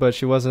forward to, but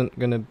she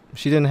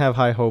didn't have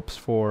high hopes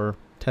for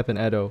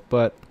Teppan Edo.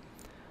 But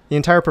the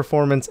entire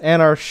performance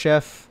and our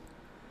chef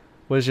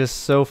was just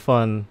so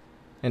fun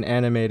and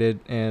animated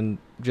and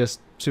just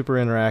super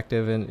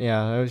interactive, and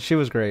yeah, she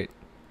was great.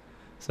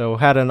 So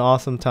had an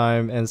awesome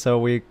time, and so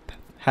we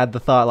had the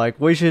thought like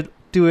we should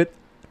do it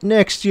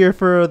next year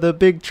for the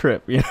big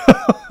trip,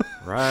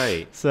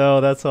 Right. So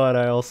that's why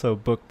I also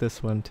booked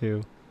this one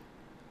too.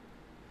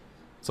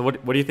 So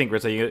what do you think,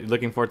 Rich? Are you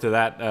looking forward to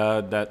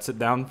that sit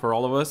down for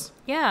all of us?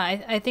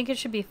 Yeah, I think it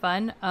should be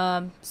fun.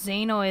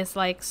 Zane always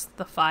likes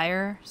the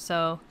fire,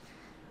 so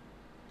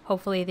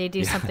hopefully they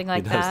do something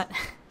like that.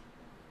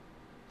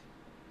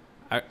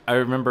 I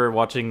remember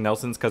watching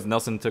Nelson's, because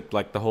Nelson took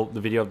like the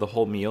video of the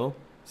whole meal.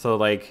 So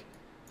like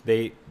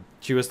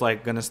she was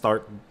like gonna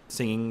start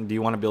singing "Do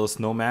You Want to Build a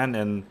Snowman?"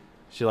 and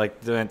she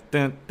like dun,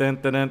 dun, dun,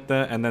 dun, dun,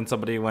 dun, and then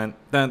somebody went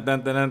dun,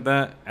 dun, dun, dun,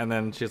 dun, and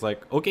then she's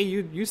like, "Okay,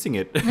 you sing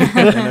it,"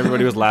 and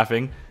everybody was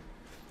laughing.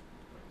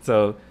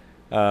 So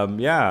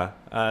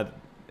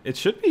it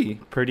should be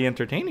pretty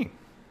entertaining.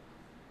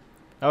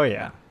 Oh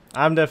yeah,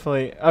 I'm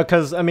definitely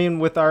because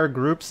with our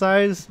group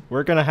size,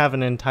 we're gonna have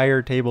an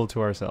entire table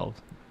to ourselves.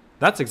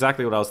 That's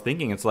exactly what I was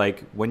thinking. It's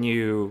like when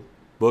you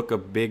book a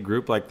big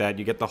group like that,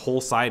 you get the whole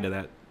side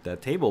of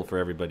that table for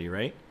everybody,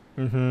 right?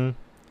 Mm-hmm.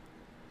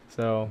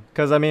 So,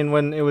 because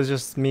when it was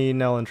just me,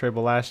 Nell, and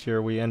Trable last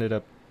year, we ended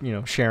up,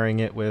 sharing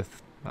it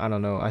with, I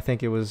don't know, I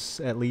think it was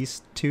at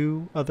least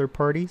 2 other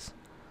parties.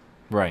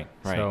 Right.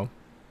 So,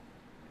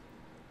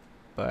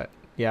 but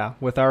yeah,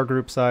 with our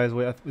group size,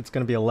 it's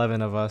going to be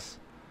 11 of us.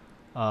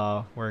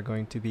 We're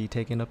going to be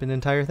taking up an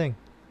entire thing,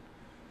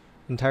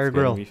 entire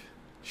grill.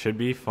 Should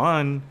be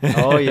fun.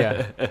 Oh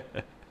yeah,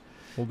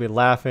 we'll be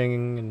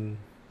laughing, and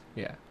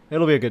yeah,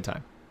 it'll be a good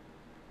time.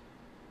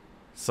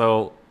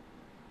 So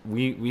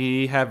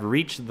we have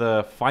reached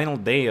the final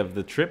day of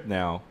the trip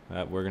now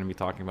that we're going to be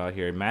talking about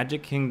here.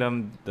 Magic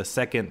Kingdom the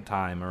second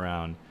time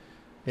around.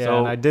 Yeah, so,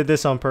 and I did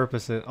this on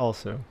purpose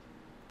also.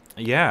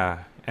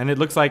 Yeah, and it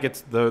looks like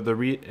it's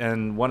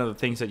and one of the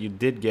things that you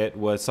did get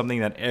was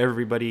something that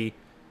everybody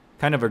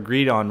kind of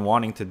agreed on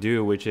wanting to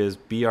do, which is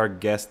Be Our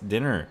Guest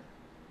dinner.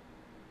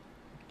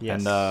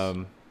 Yes.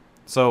 And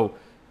so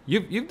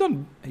you've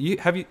done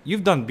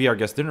Be Our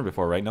Guest dinner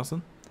before, right,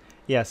 Nelson?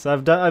 Yes,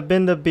 I've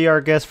been to Be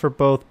Our Guest for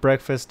both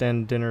breakfast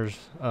and dinners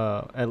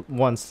at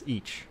once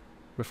each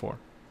before.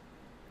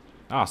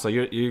 So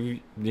you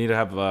need to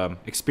have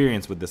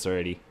experience with this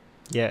already.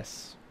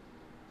 Yes.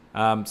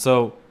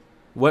 So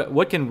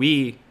what can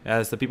we,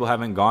 as the people who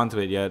haven't gone to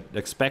it yet,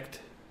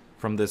 expect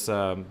from this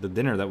the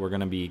dinner that we're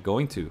going to be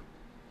going to?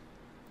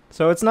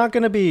 So it's not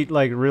going to be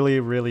like really,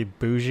 really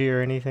bougie or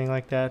anything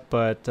like that,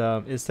 but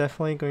it's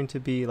definitely going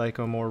to be like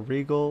a more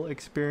regal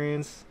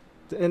experience.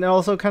 and it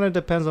also kind of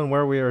depends on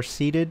where we are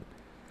seated.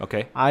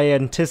 Okay. I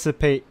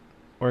anticipate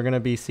we're gonna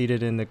be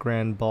seated in the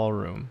grand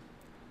ballroom,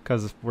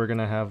 because we're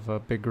gonna have a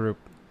big group.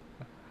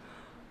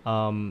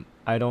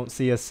 I don't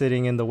see us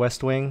sitting in the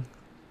West Wing,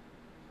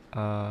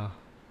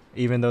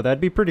 even though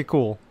that'd be pretty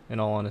cool, in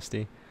all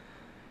honesty.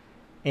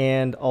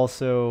 And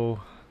also,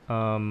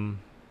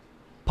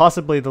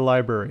 possibly the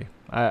library.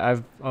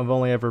 I've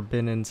only ever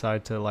been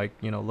inside to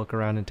look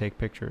around and take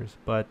pictures.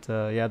 But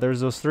yeah, there's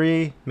those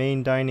 3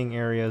 main dining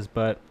areas.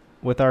 But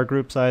with our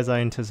group size, I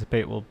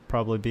anticipate we'll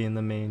probably be in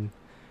the main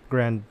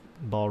grand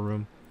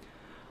ballroom.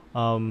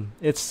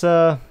 It's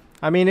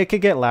I mean, it could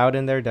get loud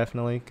in there,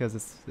 definitely,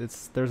 because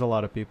there's a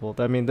lot of people.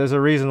 I mean, there's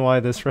a reason why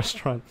this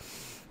restaurant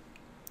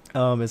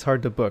is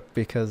hard to book,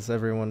 because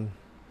everyone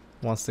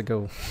wants to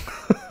go.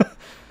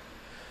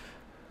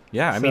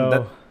 Yeah, I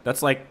mean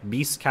that's like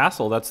Beast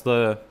Castle. That's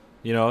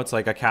it's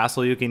like a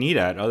castle you can eat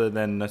at, other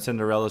than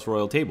Cinderella's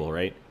royal table,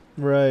 right?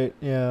 Right.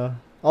 Yeah.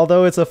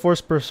 Although it's a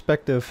forced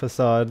perspective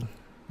facade.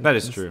 That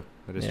is true.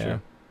 That is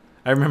true.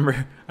 I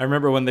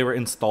remember when they were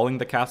installing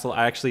the castle,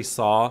 I actually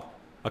saw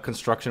a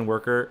construction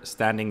worker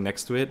standing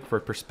next to it for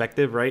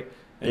perspective, right?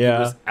 And he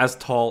was as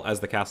tall as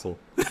the castle.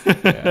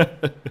 Yeah.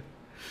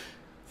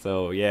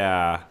 So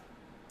yeah,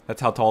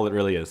 that's how tall it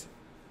really is.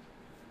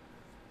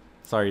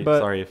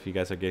 Sorry if you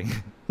guys are getting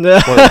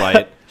spoiled by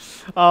it.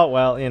 Oh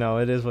well,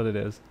 it is what it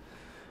is.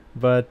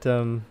 But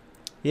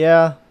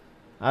yeah,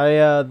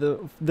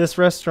 this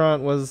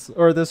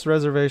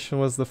reservation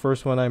was the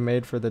first one I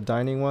made for the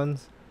dining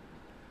ones,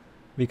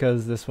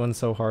 because this one's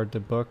so hard to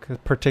book,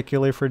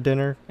 particularly for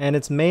dinner, and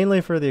it's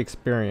mainly for the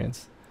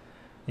experience.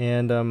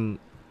 And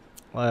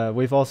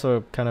we've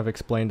also kind of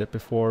explained it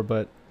before,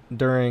 but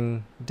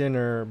during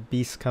dinner,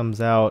 Beast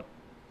comes out,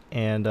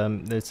 and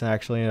it's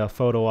actually a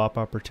photo op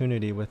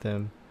opportunity with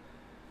him.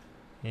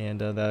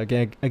 And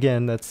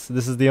again, this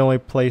is the only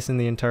place in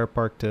the entire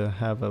park to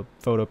have a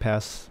photo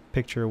pass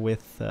picture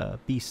with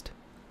Beast,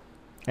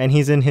 and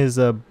he's in his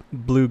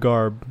blue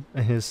garb,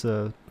 his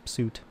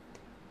suit.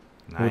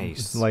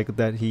 Nice. Like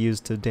that he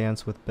used to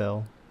dance with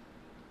Belle.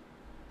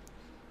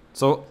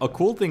 So a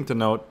cool thing to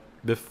note,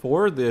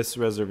 before this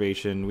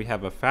reservation, we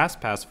have a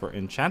fast pass for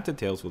Enchanted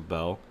Tales with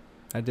Belle.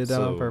 I did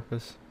that on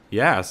purpose.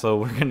 Yeah, so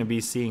we're going to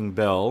be seeing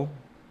Belle,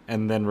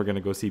 and then we're going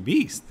to go see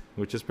Beast,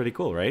 which is pretty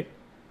cool, right?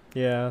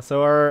 Yeah,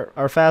 so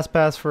our fast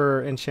pass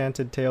for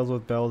Enchanted Tales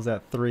with Belle is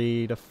at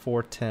 3 to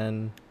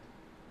 4:10.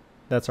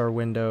 That's our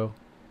window.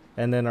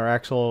 And then our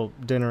actual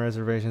dinner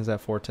reservation is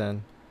at 4:10.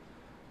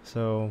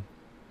 So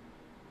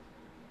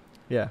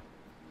yeah.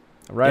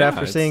 Right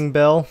after seeing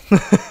Belle,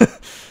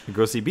 we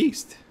go see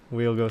Beast.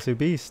 We'll go see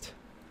Beast.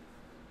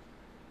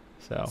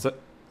 So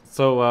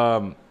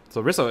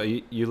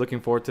Rissa, you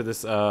looking forward to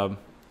this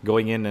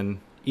going in and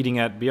eating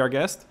at Be Our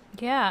Guest?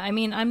 Yeah, I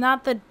mean, I'm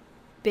not the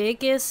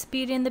biggest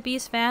Beauty and the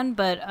Beast fan,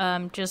 but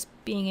just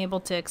being able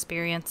to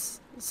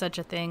experience such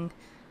a thing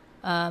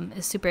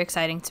is super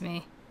exciting to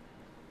me.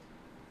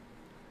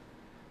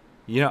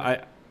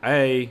 I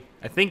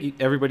think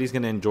everybody's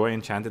gonna enjoy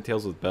Enchanted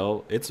Tales with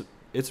Belle.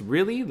 It's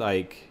really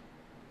like,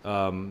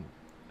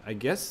 I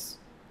guess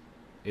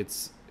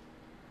it's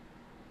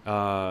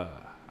I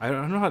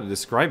don't know how to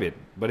describe it,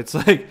 but it's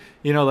like,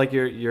 like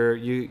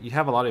you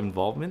have a lot of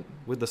involvement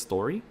with the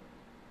story,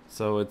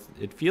 so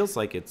it feels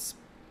like it's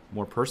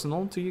more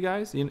personal to you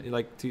guys,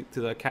 like to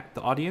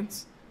the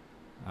audience.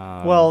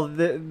 Well,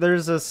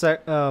 there's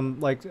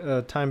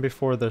a time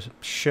before the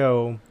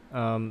show,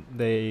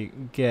 they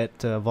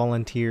get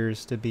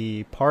volunteers to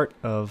be part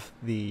of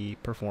the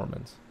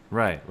performance.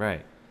 Right.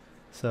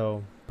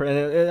 So,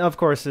 of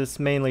course, it's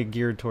mainly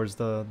geared towards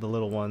the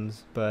little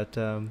ones, but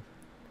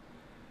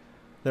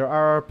there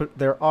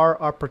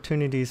are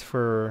opportunities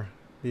for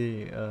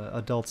the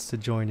adults to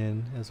join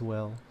in as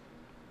well.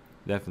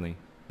 Definitely.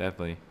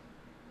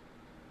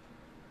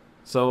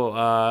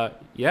 So,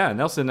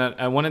 Nelson,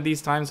 at one of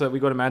these times that we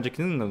go to Magic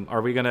Kingdom,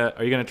 are you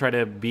gonna try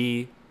to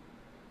be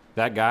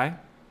that guy?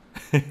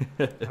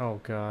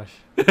 Oh gosh,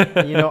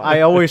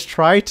 I always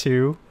try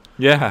to.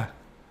 Yeah.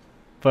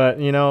 But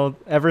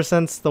ever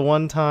since the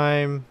one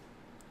time,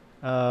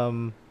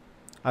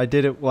 I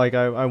did it, like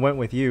I went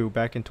with you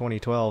back in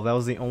 2012. That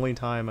was the only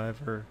time I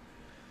ever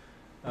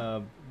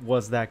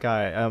was that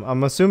guy.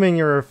 I'm assuming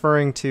you're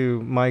referring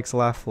to Mike's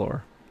Laugh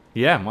Floor.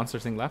 Yeah,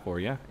 Monsters Inc. Laugh Floor.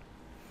 Yeah.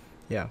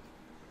 Yeah.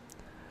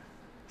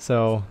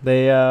 So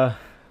they,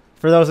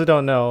 for those who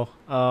don't know,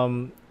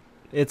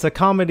 it's a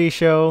comedy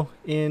show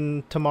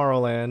in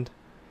Tomorrowland,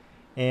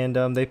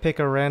 and they pick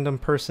a random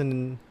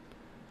person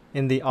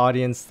in the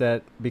audience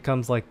that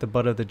becomes like the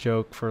butt of the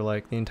joke for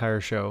like the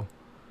entire show,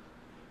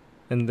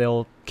 and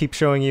they'll keep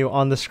showing you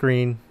on the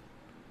screen.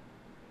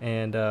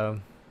 And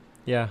the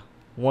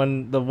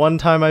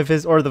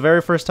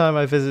very first time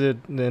I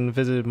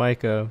visited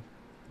Micah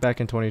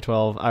back in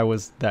 2012, I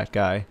was that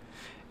guy.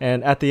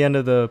 And at the end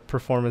of the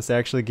performance, they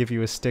actually give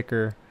you a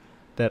sticker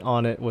that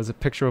on it was a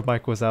picture of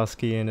Mike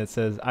Wazowski, and it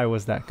says, "I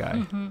was that guy."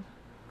 Mm-hmm.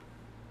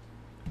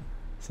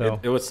 So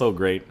it was so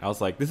great. I was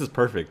like, this is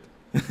perfect.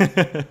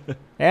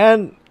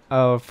 And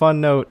a fun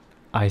note,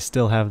 I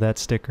still have that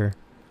sticker.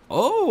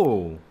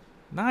 Oh,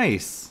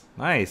 nice.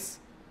 I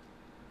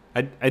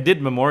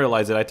did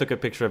memorialize it. I took a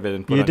picture of it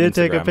and put it You on did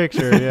take a Instagram.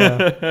 picture,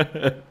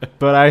 yeah.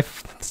 But I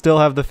still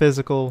have the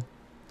physical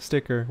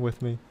sticker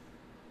with me.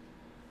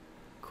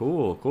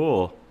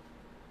 Cool.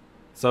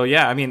 So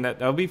yeah, I mean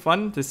that'll be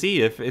fun to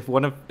see if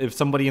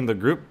somebody in the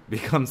group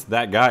becomes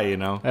that guy, you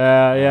know.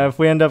 Yeah, if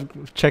we end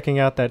up checking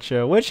out that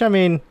show, which I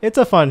mean, it's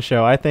a fun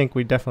show. I think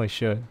we definitely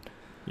should.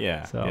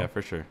 Yeah, So. yeah,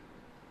 for sure.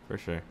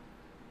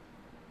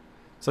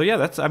 So yeah,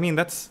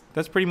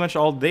 that's pretty much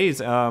all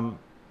days.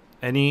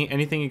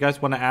 Anything you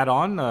guys want to add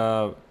on?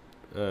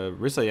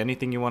 Rissa,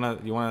 anything you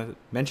wanna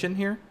mention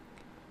here?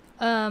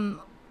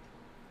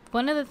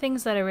 One of the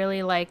things that I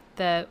really liked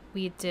that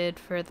we did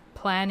for the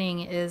planning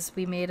is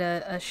we made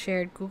a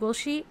shared Google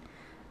Sheet.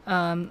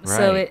 So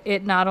Right.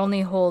 it not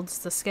only holds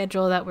the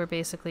schedule that we're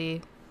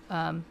basically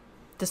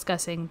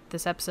discussing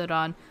this episode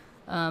on,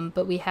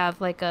 but we have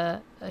like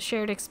a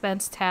shared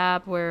expense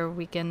tab where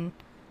we can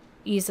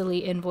easily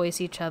invoice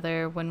each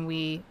other when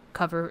we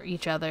cover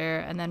each other.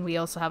 And then we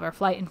also have our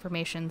flight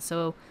information.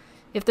 So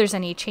if there's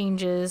any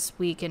changes,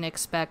 we can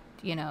expect,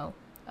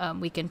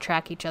 we can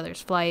track each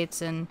other's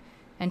flights and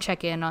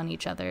check in on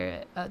each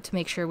other to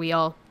make sure we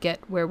all get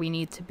where we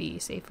need to be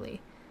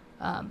safely.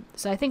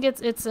 So I think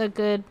it's a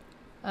good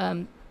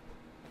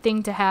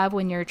thing to have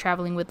when you're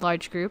traveling with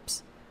large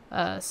groups.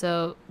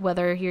 So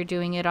whether you're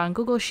doing it on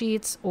Google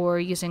Sheets or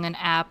using an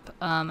app,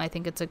 I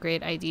think it's a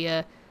great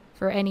idea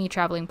for any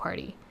traveling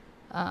party.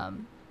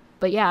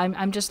 But yeah,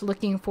 I'm just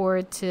looking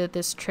forward to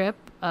this trip.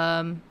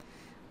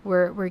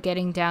 We're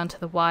getting down to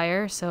the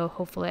wire, so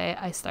hopefully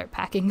I start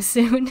packing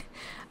soon.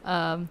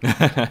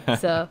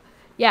 So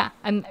yeah,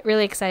 I'm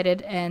really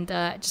excited, and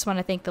just want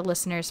to thank the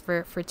listeners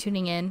for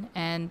tuning in,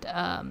 and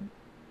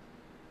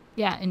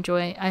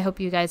enjoy. I hope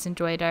you guys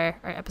enjoyed our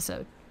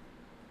episode.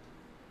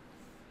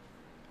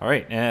 All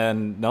right,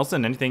 and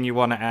Nelson, anything you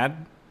want to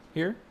add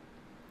here?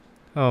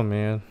 Oh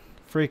man,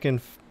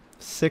 freaking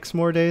 6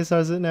 more days,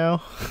 is it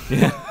now?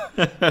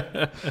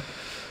 Yeah.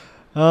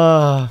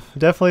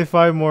 Definitely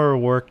 5 more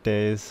work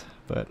days,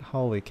 but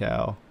holy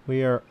cow,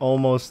 we are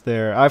almost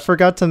there. I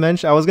forgot to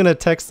mention, I was gonna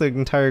text the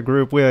entire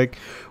group.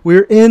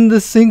 We're in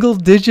the single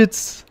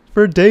digits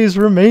for days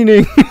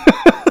remaining.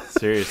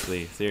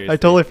 Seriously. I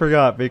totally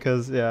forgot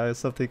because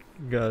something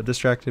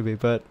distracted me.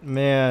 But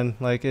man,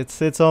 like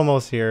it's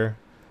almost here.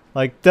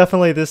 Like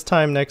definitely this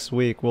time next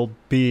week we'll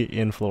be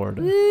in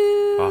Florida.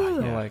 Oh,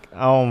 I'm yeah. like,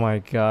 oh my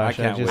gosh,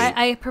 I can't wait.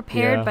 I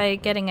prepared Yeah. by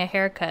getting a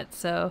haircut,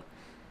 so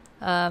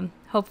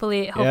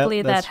hopefully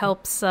that that's-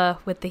 helps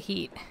with the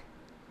heat.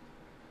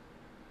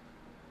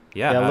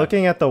 Yeah.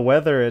 Looking at the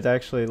weather, it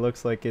actually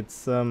looks like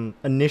it's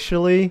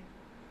initially,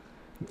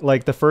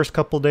 like the first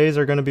couple days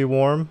are going to be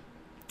warm,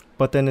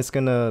 but then it's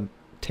going to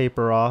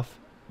taper off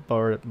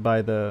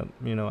by the,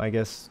 I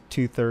guess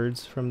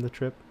 2/3 from the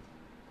trip.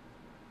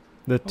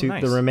 Nice.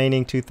 The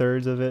remaining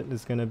 2/3 of it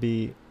is going to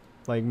be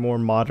like more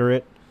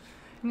moderate.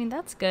 I mean,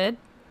 that's good.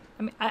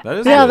 I mean, That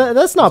is Yeah, good.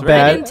 that's not That's very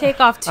I bad. didn't take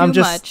off too I'm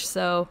just- much,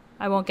 so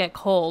I won't get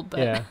cold. But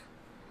Yeah.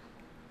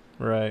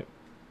 Right.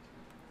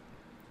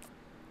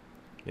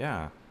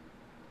 Yeah.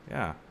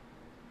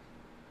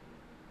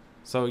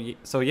 So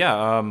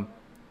yeah.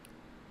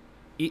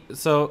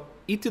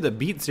 Eat to the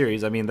Beat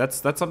series. I mean,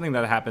 that's something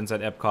that happens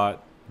at Epcot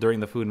during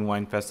the Food and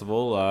Wine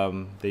Festival.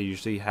 They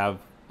usually have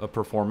a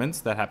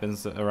performance that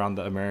happens around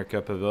the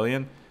America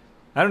Pavilion.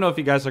 I don't know if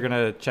you guys are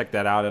gonna check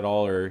that out at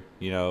all, or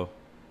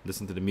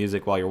listen to the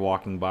music while you're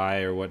walking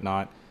by or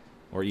whatnot,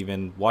 or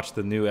even watch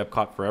the new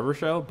Epcot Forever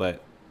show.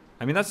 But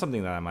I mean, that's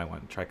something that I might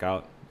want to check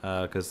out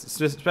because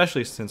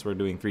especially since we're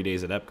doing 3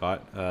 days at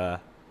Epcot, I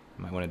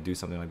might want to do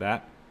something like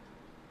that.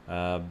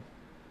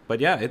 But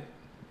yeah,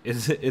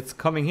 it's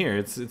coming here.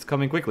 It's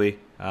coming quickly.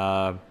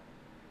 And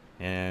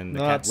I Not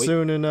can't wait.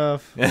 soon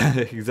enough.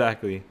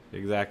 Exactly.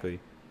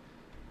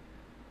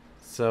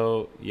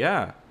 So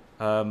yeah,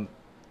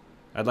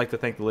 I'd like to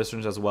thank the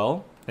listeners as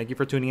well. Thank you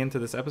for tuning into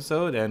this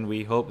episode, and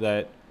we hope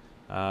that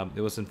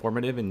it was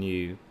informative and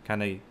you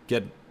kind of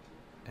get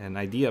an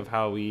idea of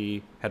how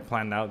we had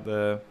planned out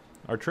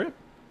our trip.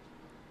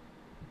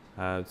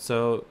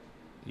 So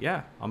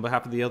yeah, on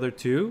behalf of the other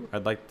two,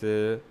 I'd like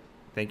to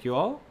thank you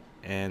all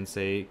and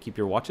say keep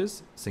your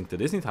watches synced to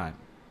Disney time.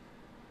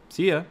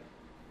 See ya.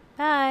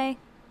 bye.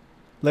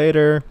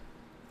 Later.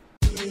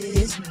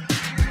 Disney.